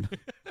that one.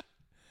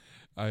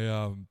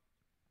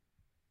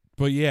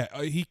 But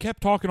yeah, he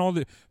kept talking all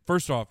the.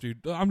 First off,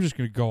 dude, I'm just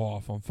gonna go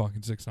off on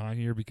fucking 6ix9ine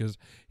here because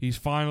his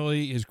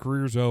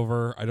career's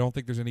over. I don't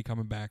think there's any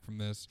coming back from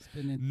this.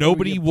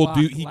 Nobody will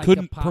do. He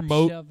couldn't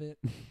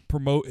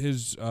promote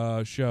his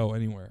show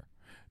anywhere.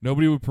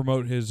 Nobody would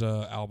promote his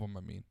album.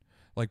 I mean,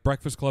 like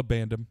Breakfast Club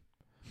banned him.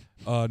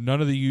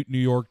 None of the New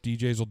York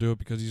DJs will do it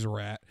because he's a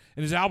rat.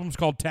 And his album's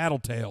called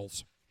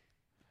Tattletales.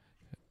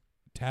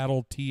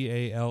 Tattle,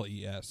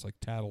 Tales, like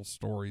Tattle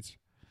Stories.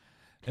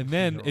 And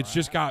then it's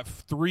just got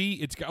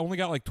only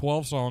got like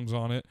 12 songs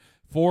on it.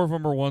 4 of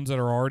them are ones that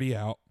are already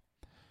out.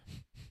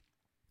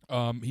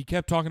 He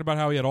kept talking about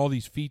how he had all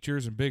these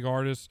features and big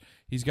artists.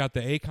 He's got the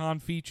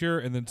Akon feature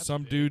and then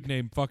some dude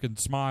named fucking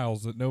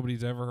Smiles that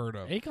nobody's ever heard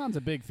of. Akon's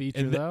a big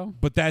feature, though.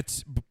 But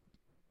that's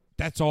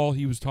all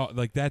he was talking.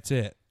 Like, that's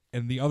it.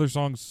 and the other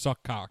songs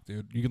suck cock,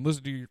 dude. You can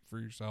listen to it for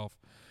yourself.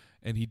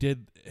 And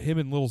him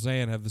and Lil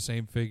Xan have the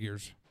same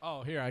figures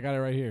Oh, here, I got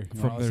it right here. You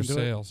from wanna their listen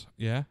to it? sales.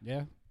 Yeah?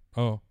 Yeah.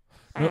 Oh.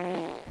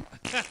 No.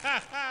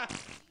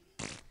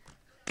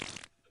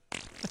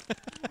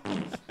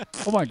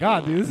 Oh my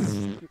god, dude, this is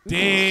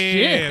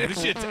Damn,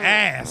 this shit's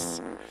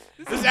ass.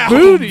 This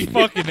booty. album's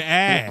fucking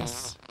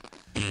ass.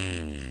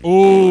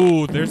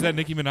 Oh, there's that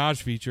Nicki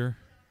Minaj feature.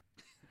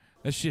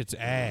 That shit's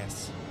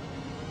ass.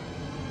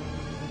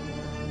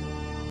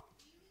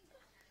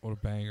 What a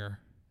banger.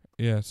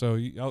 Yeah, so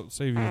I'll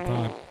save you the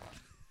time.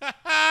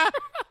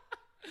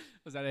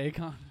 Was that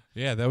Akon?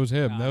 Yeah, that was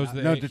him. That was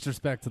the no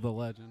disrespect to the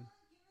legend.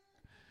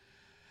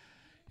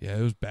 Yeah,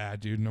 it was bad,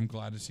 dude, and I'm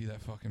glad to see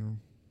that fucking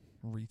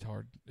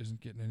retard isn't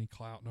getting any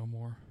clout no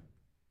more.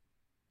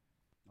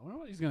 I wonder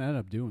what he's gonna end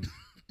up doing.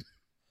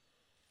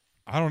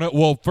 I don't know.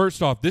 Well,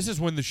 first off, this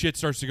is when the shit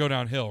starts to go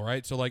downhill,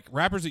 right? So, like,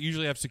 rappers that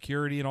usually have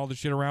security and all the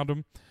shit around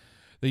them,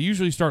 they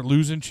usually start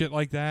losing shit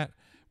like that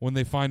when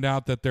they find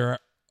out that they're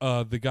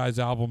the guy's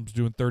album's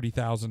doing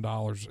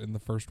 $30,000 in the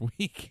first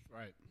week.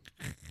 Right.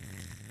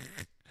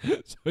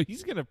 So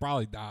he's gonna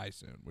probably die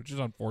soon, which is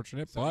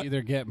unfortunate. So but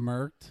either get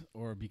murked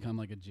or become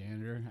like a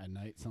janitor at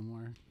night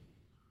somewhere.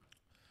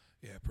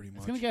 yeah, pretty much.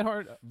 It's gonna get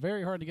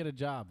very hard to get a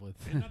job with.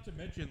 And not to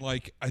mention,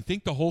 like, I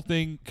think the whole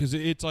thing, because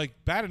it's like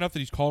bad enough that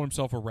he's called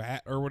himself a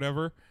rat or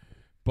whatever,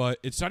 but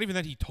it's not even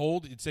that he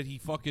told. It said he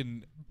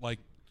fucking like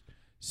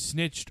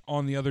snitched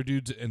on the other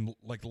dudes and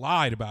like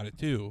lied about it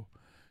too.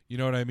 You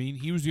know what I mean?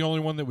 He was the only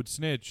one that would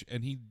snitch,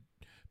 and he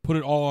put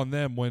it all on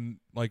them when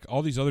like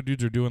all these other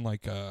dudes are doing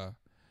like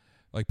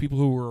people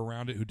who were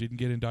around it who didn't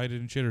get indicted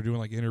and shit are doing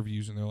like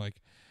interviews, and they're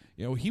like,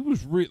 you know, he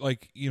was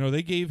like, you know,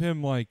 they gave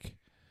him like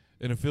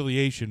an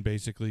affiliation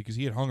basically because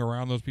he had hung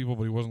around those people,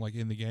 but he wasn't like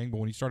in the gang. But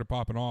when he started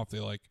popping off, they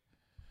like,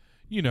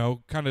 you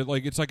know, kind of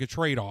like it's like a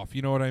trade off.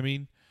 You know what I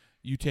mean?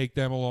 You take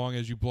them along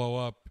as you blow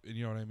up, and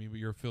you know what I mean. But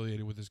you're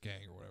affiliated with this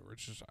gang or whatever.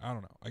 It's just, I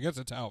don't know. I guess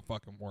that's how it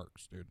fucking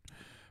works, dude.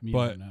 You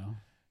But- don't know.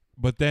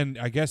 But then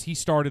I guess he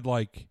started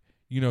like,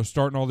 you know,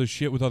 starting all this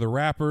shit with other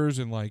rappers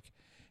and like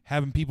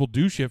having people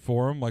do shit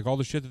for him, like all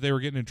the shit that they were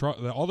getting in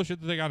trouble, all the shit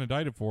that they got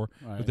indicted for.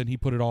 Right. But then he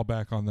put it all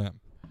back on them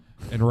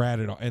and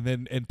ratted on,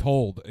 and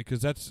told,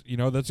 because that's, you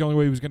know, that's the only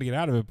way he was going to get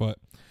out of it. But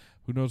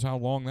who knows how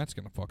long that's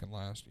going to fucking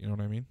last? You know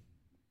what I mean?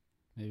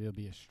 Maybe he'll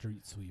be a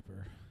street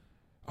sweeper.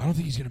 I don't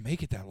think he's going to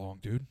make it that long,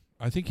 dude.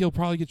 I think he'll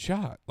probably get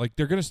shot. Like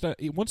they're going to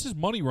once his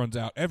money runs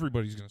out,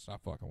 everybody's going to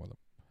stop fucking with him.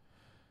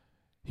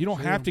 He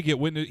don't have to get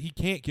witness. He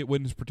can't get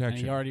witness And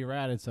protection. he already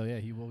ratted, so yeah,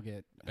 he will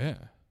get. Yeah.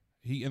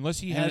 Unless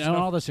he And has don't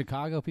enough- all the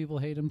Chicago people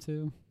hate him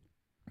too.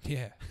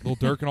 Yeah, Lil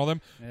Durk and all them.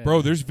 Yeah.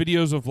 Bro, there's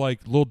videos of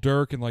like Lil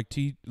Durk and like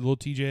Lil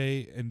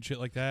TJ and shit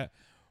like that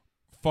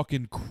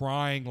fucking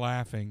crying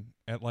laughing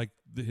at like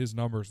his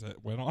numbers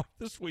that went off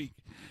this week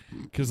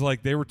cuz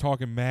like they were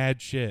talking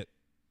mad shit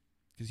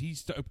cuz he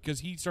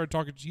started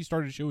talking, he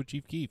started a show with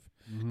Chief Keef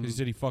cuz he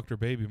said he fucked her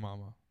baby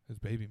mama, his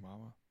baby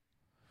mama,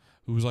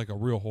 who was like a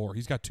real whore.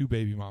 He's got 2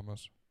 baby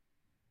mamas.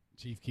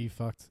 Chief Keef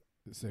fucked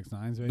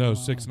 6ix9's baby No, mama?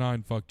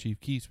 6ix9ine fucked Chief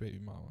Keef's baby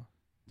mama.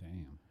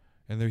 Damn.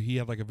 And there he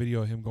had like a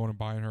video of him going and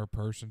buying her a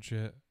purse and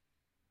shit.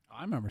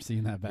 I remember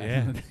seeing that back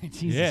Yeah. in the day.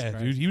 Jesus Yeah,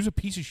 Christ. dude, he was a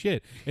piece of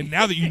shit. And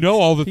now that you know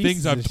all the things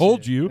Pieces I've of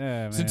told shit. you,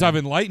 Yeah, since man. I've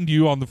enlightened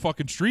you on the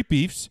fucking street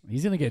beefs,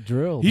 He's gonna get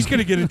drilled. he's going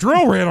to get a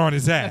drill ran on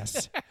his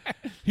ass.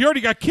 He already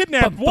got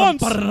kidnapped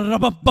once.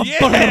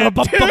 Yeah, dude.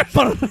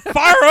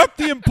 Fire up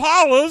the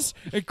Impalas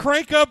and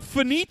crank up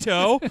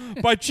Finito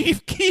by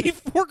Chief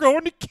Keef. We're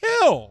going to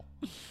kill.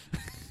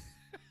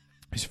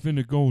 He's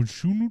finna go and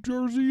shoot New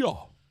Jersey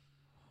up.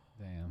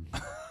 Damn.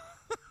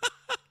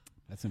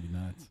 That's gonna be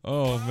nuts.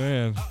 Oh,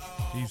 man.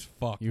 He's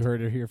fucked. You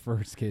heard it here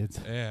first, kids.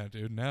 Yeah,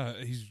 dude. Now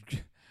he's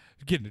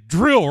getting a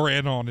drill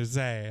ran on his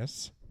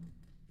ass.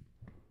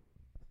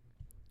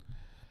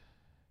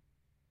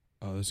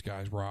 Oh, this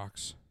guy's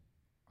rocks.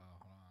 Oh,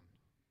 hold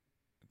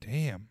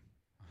Damn.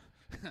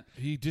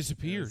 He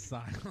disappeared. It's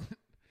silent.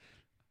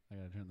 I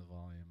gotta turn the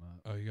volume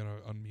up. Oh, you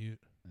gotta unmute.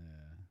 Yeah.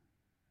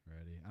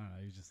 Ready? I don't know.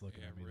 He was just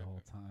looking Yeah, at me the rip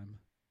whole it. time.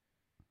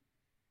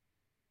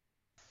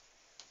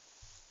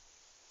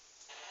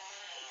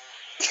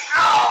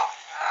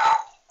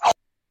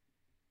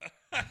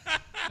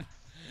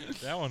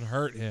 That one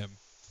hurt him.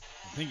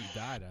 I think he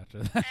died after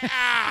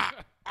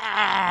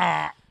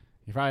that.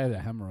 He probably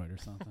had a hemorrhoid or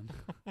something.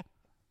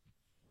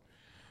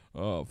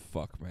 Oh,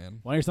 fuck, man.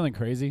 Want to hear something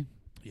crazy?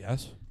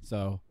 Yes.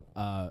 So,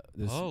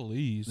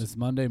 Please. this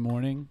Monday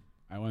morning,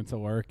 I went to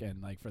work,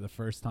 and like for the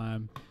first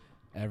time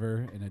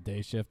ever in a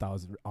day shift, I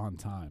was on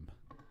time.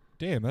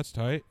 Damn, that's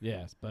tight.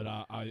 Yes, but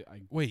I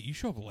Wait, you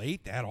show up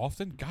late that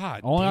often?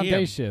 God only on damn.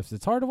 day shifts.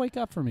 It's hard to wake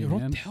up for me, Yo, man.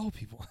 don't tell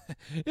people.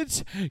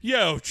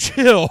 Yo,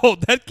 chill.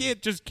 That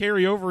can't just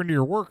carry over into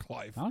your work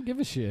life. I don't give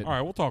a shit. All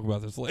right, we'll talk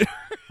about this later.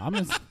 I'm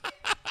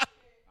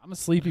a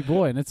sleepy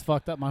boy, and it's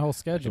fucked up my whole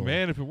schedule.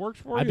 Man, if it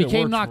works for you, I it became works for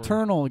you.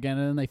 nocturnal again,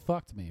 and then they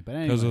fucked me. But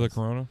anyways, Because of the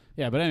corona?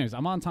 Yeah, but anyways,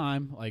 I'm on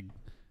time, like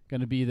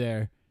gonna be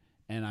there,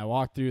 and I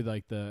walk through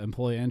like the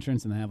employee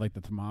entrance, and they have like the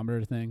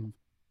thermometer thing,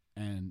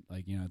 and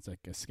like it's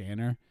like a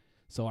scanner.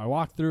 So I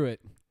walked through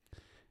it,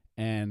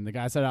 and the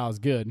guy said I was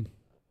good,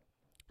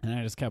 and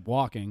I just kept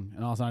walking,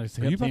 and all of a sudden I just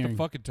Are kept you about hearing, to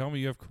fucking tell me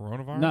you have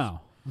coronavirus? No,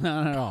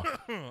 not at all.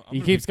 I'm He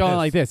gonna keeps be going pissed.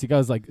 like this. He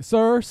goes like,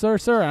 "Sir, sir,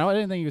 sir." And I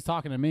didn't think he was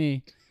talking to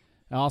me.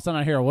 And all of a sudden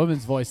I hear a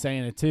woman's voice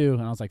saying it too,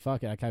 and I was like,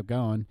 "Fuck it." I kept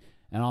going,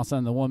 and all of a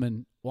sudden the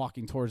woman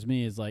walking towards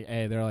me is like,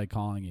 "Hey, they're like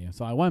calling you."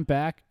 So I went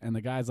back, and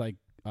the guy's like,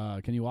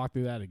 "Can you walk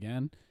through that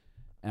again?"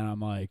 And I'm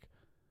like,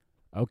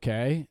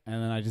 "Okay." And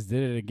then I just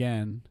did it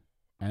again,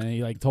 and then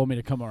he like told me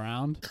to come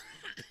around,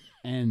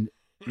 and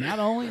not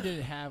only did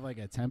it have like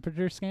a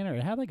temperature scanner,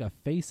 it had like a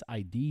Face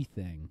ID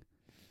thing.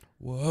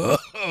 Whoa.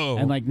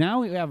 And like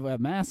now we have a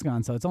mask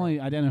on, so it's only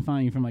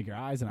identifying you from like your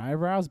eyes and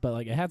eyebrows. But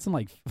like it had some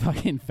like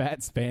fucking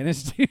fat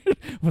Spanish dude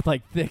with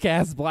like thick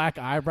ass black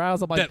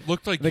eyebrows. I'm like, that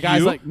looked like the guy's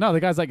you? like, no, the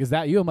guy's like, is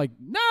that you? I'm like,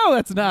 no,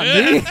 that's not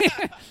me.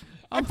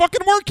 I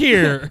fucking work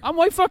here. I'm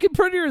way fucking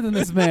prettier than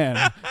this man.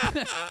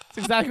 That's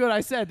exactly what I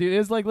said, dude. It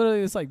was like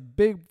literally this like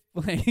big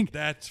like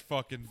That's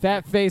fucking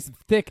fat face,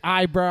 thick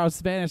eyebrows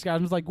Spanish guy. I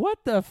was like, what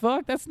the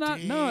fuck? That's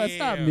not no, that's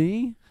not Damn.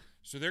 me.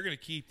 So they're gonna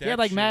keep that. He had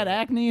like shit mad up.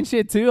 acne and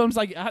shit too. I'm just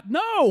like,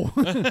 no.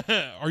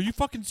 Are you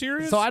fucking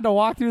serious? So I had to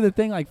walk through the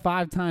thing like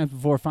 5 times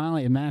before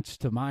finally it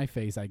matched to my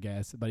face, I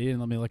guess. But he didn't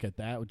let me look at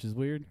that, which is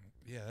weird.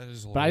 yeah, that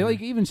is. A But I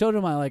like even showed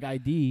him my like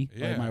ID,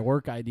 Yeah. like my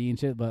work ID and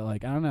shit. But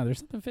like I don't know, there's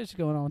something fishy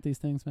going on with these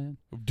things, man.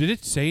 Did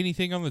it say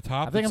anything on the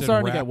top? I think that I'm said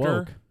starting to get Raptor?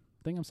 woke.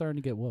 I think I'm starting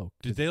to get woke.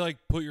 Did they like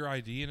put your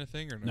ID in a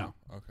thing or no?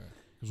 No. Okay.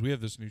 Because we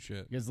have this new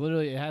shit. Because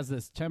literally it has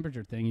this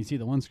temperature thing. You see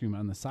the one screen, but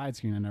on the side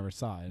screen I never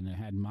saw it, and it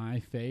had my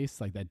face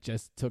like that.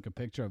 Just took a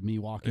picture of me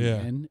walking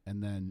Yeah. in,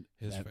 and then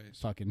His that face.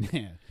 fucking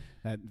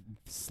that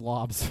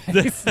slob's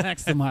face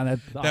next to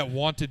mine. That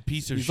wanted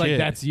piece of he's shit. like,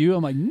 "That's you."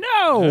 I'm like,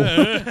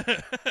 "No!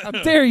 How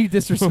dare you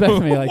disrespect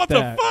me like what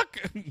that?" the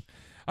fuck?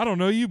 I don't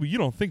know you, but you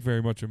don't think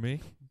very much of me.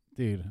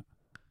 Dude,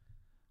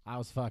 I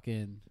was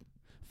fucking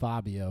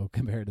Fabio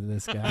compared to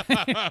this guy.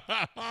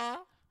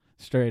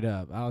 Straight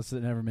up. I was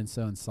never been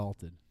so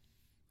insulted.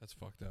 That's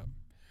fucked up.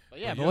 But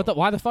yeah, But but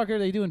why the fuck are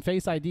they doing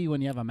Face ID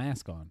when you have a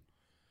mask on?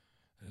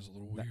 That is a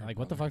little weird. Like,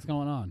 what the probably. fuck's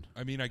going on?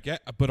 I mean, I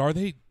get, but are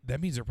they?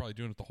 That means they're probably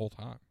doing it the whole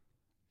time.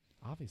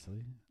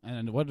 Obviously.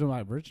 And what did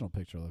my original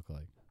picture look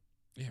like?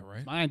 Yeah,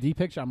 right. My ID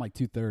picture, I'm like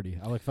 230.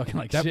 I look fucking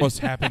like That shit. must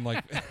happen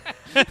like.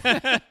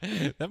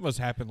 that must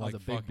happen I was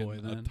like a big fucking boy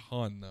a then.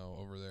 ton though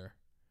over there.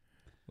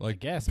 Like,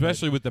 guess,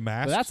 especially with the But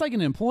mask. that's like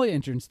an employee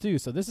entrance too.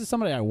 So this is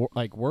somebody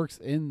like works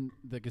in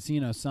the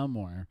casino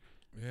somewhere.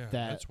 yeah, that-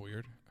 that's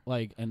weird.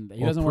 Like, and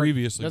he Or doesn't work.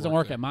 previously Doesn't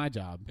worked work there. at my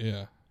job.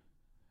 Yeah.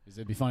 'Cause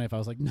it'd be funny if I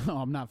was like, no,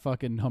 I'm not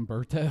fucking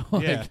Humberto.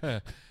 Like, Yeah.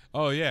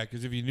 Oh yeah,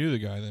 because if you knew the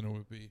guy, then it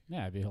would be.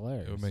 yeah, it'd be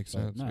hilarious. It would make But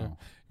sense. No. Yeah.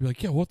 You're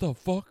like, yeah, what the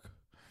fuck?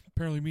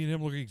 Apparently, me and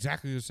him look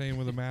exactly the same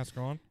with a mask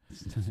on.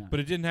 But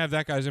it didn't have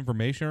that guy's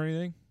information or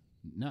anything.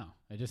 No,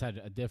 I just had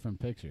a different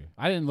picture.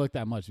 I didn't look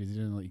that much because he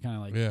didn't. He kind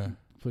of like Yeah.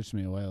 pushed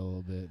me away a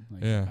little bit.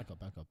 Like, Yeah. back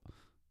up.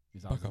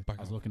 'Cause I was, Back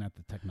I was up. looking at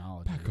the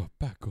technology.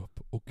 Back up,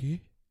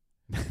 okay?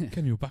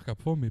 Can you back up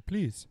for me,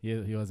 please? He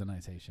was a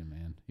nice Haitian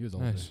man. He was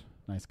older, Nice.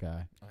 nice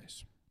guy.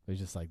 Nice. But he's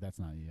just like, that's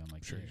not you. I'm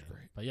like, Sure, yeah. he's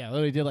great. But yeah, I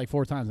literally did like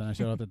 4 times, and I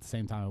showed up at the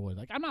same time I would.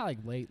 Like, I'm not like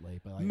late,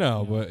 but like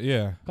No, you know, but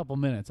yeah. a couple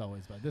minutes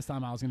always. But this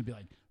time I was gonna be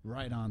like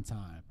right on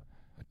time.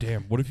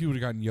 Damn, what if you would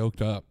have gotten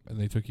yoked up and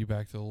they took you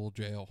back to the little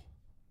jail?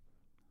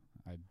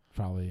 I'd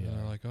probably. And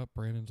they're like, oh,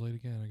 Brandon's late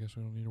again. I guess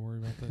we don't need to worry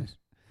about this.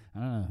 I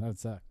don't know. That would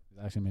suck.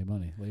 I actually made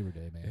money Labor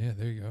Day, man. Yeah,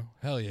 there you go.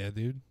 Hell yeah,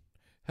 dude.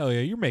 Hell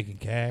yeah, you're making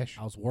cash.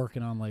 I was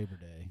working on Labor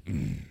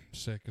Day.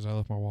 Sick, because I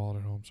left my wallet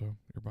at home, so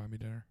you're buying me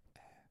dinner.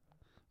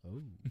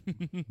 Oh,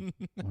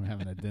 we're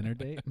having a dinner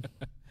date.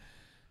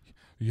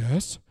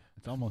 Yes.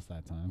 It's almost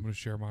that I'm time. going to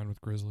share mine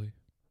with Grizzly.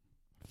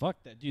 Fuck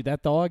that, dude.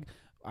 That dog.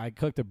 I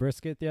cooked a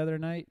brisket the other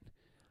night.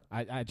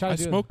 I tried I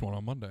to do smoked one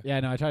on Monday. Yeah,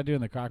 no, I tried doing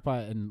the crock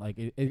pot and like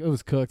it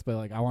was cooked, but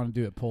like I wanted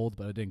to do it pulled,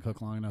 but it didn't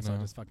cook long enough, so I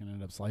No. just fucking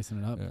ended up slicing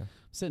it up. Yeah.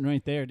 Sitting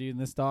right there, dude, and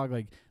this dog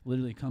like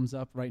literally comes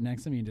up right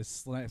next to me and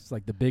just slaps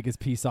like the biggest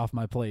piece off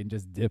my plate and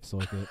just dips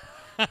with it.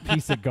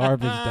 Piece of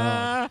garbage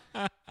dog.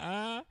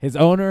 His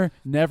owner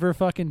never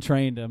fucking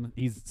trained him.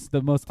 He's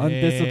the most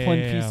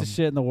undisciplined piece Damn. of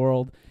shit in the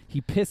world. He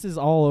pisses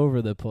all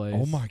over the place.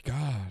 Oh my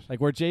god. Like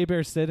where Jay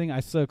Bear's sitting, I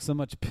soak so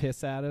much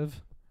piss out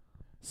of.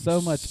 So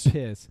much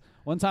piss.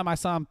 One time I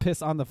saw him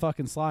piss on the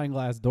fucking sliding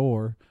glass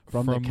door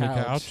from the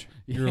couch.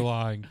 You're Yeah.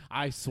 lying.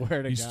 I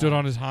swear to He God. stood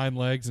on his hind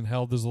legs and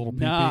held his little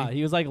pee-pee. Nah,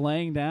 he was like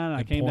laying down, and I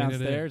And came pointed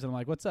downstairs, and I'm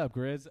like, "What's up,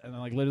 Grizz?" And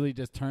then like literally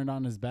just turned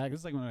on his back.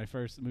 This is like when I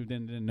first moved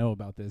in, didn't know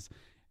about this.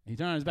 He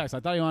turned on his back, so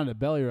I thought he wanted a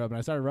belly rub, and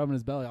I started rubbing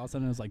his belly. All of a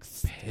sudden, it was like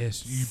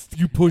Piss.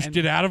 You pushed And-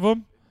 it out of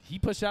him? he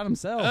pushed out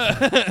himself.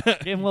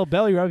 Gave him a little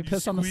belly rub. He You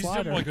pissed on the squeezed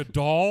slider. him like a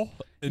doll,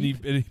 and he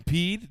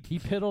peed? He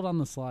piddled on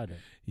the slider.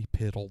 He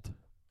piddled.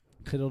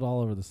 Piddled all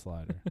over the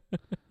slider.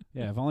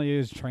 Yeah, if only he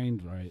was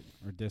trained right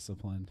or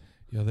disciplined.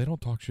 Yo, they don't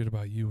talk shit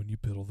about you when you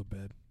piddle the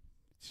bed.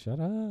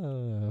 Shut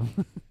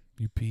up.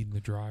 You peed in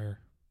the dryer.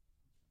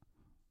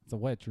 It's a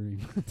wet dream.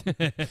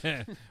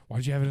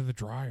 Why'd you have it in the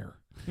dryer?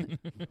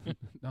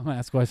 Don't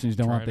ask questions you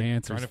don't want the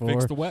answers Trying to for.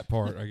 fix the wet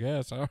part, I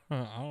guess. I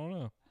don't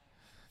know.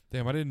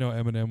 Damn, I didn't know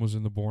Eminem was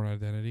in the Born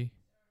Identity.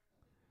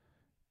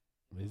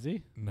 Is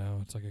he? No,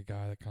 it's like a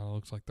guy that kind of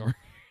looks like Dark.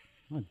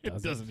 It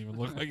It doesn't even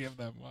look like him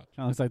that much. Kind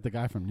of looks like the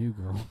guy from New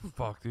Girl.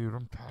 Fuck, dude,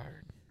 I'm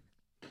tired.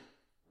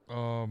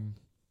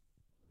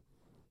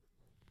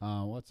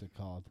 What's it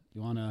called?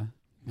 You want to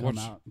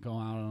go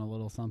out on a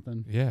little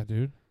something? Yeah,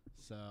 dude.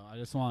 So I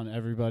just want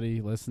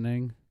everybody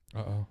listening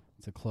Uh-oh.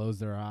 to close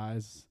their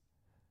eyes.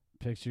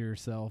 Picture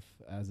yourself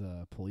as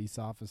a police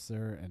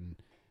officer, and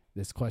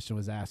this question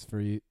was asked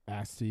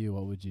to you.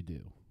 What would you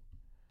do?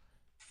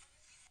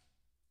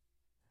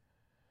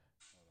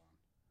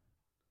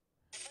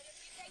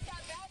 Take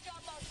that badge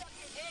off, I'll suck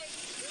your dick.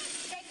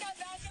 Take that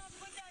badge off,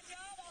 quit that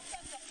job, I'll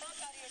suck the fuck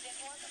out of your dick.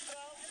 Want to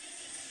throw?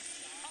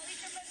 I'll eat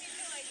your pussy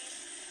too, ladies.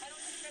 I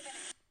don't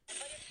discriminate.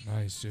 But if you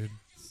Nice, dude.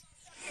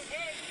 suck your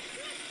dick,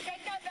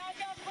 take that badge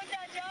off, quit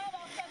that job,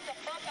 I'll suck the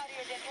fuck out of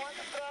your dick. Want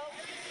to throw?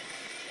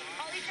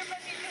 I'll eat your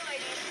pussy too,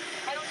 ladies.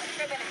 I don't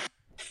discriminate.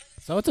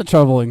 So it's a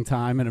troubling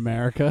time in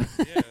America.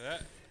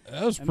 Yeah,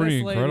 that was And pretty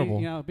this lady, incredible.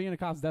 you know, being a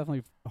cop is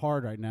definitely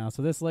hard right now.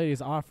 So this lady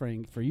is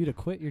offering for you to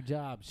quit your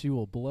job. She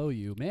will blow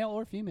you, male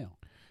or female.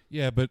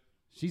 Yeah, but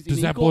She's Does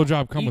an that equal-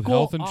 blowjob come with equal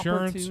health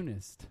insurance?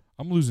 opportunist.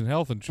 I'm losing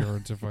health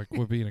insurance if I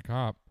quit being a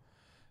cop.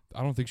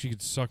 I don't think she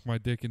could suck my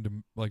dick into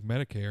like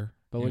Medicare.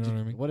 But you would know you,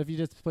 what I mean? what if you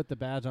just put the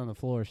badge on the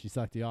floor, she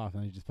sucked you off,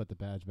 and then you just put the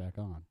badge back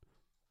on?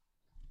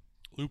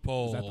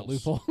 Loopholes. Is that the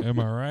loophole? Am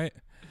I right?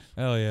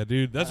 Hell yeah,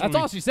 dude. That's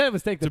all she said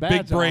was take the it's a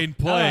badge big brain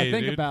off. Now that I play,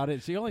 think dude. about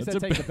it. She only That's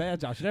said a take the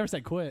badge off. She never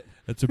said quit.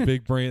 That's a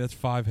big brain. That's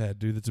 5 head,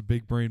 dude. That's a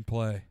big brain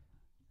play.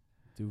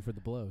 Do for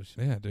the blows.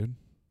 Yeah, dude.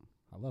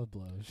 I love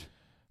blows.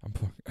 I'm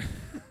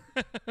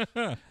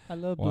fucking. I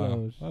love Wow,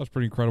 blows. that was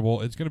pretty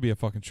incredible. It's gonna be a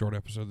fucking short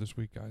episode this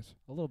week, guys.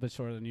 A little bit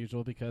shorter than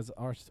usual because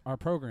our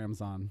program's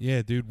on.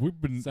 Yeah, dude. We've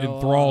been So,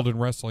 enthralled in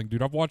wrestling,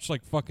 dude. I've watched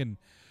like fucking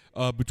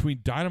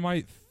between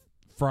Dynamite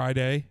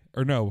Friday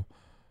or no.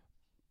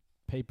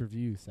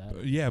 Pay-per-view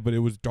Saturday. Yeah, but it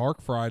was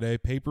Dark Friday,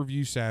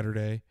 pay-per-view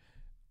Saturday.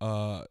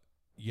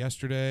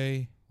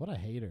 Yesterday, What a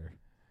hater.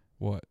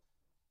 what?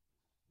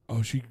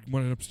 Oh, she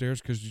went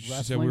upstairs because she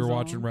said we were Wrestling's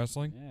watching on?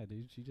 wrestling. Yeah,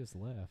 dude, she just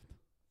left.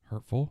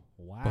 Hurtful.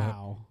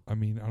 Wow. I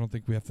mean, I don't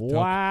think we have to tell.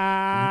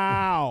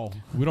 Wow.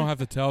 We don't have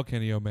to tell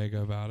Kenny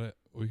Omega about it.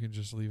 We can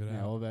just leave it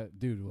Yeah, out.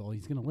 well,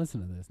 he's gonna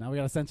listen to this. Now we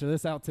gotta censor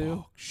this out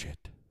too. Oh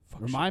shit!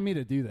 Fuck Remind me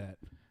to do that.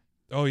 shit.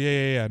 Oh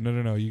yeah.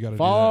 No. You got to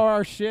Follow do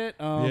our shit.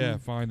 that. Yeah,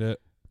 find it.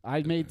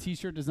 I made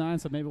T-shirt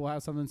designs, so maybe we'll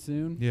have something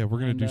soon. Yeah, we're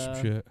gonna And, do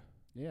some shit.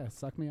 Yeah,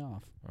 suck me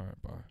off. All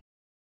right, bye.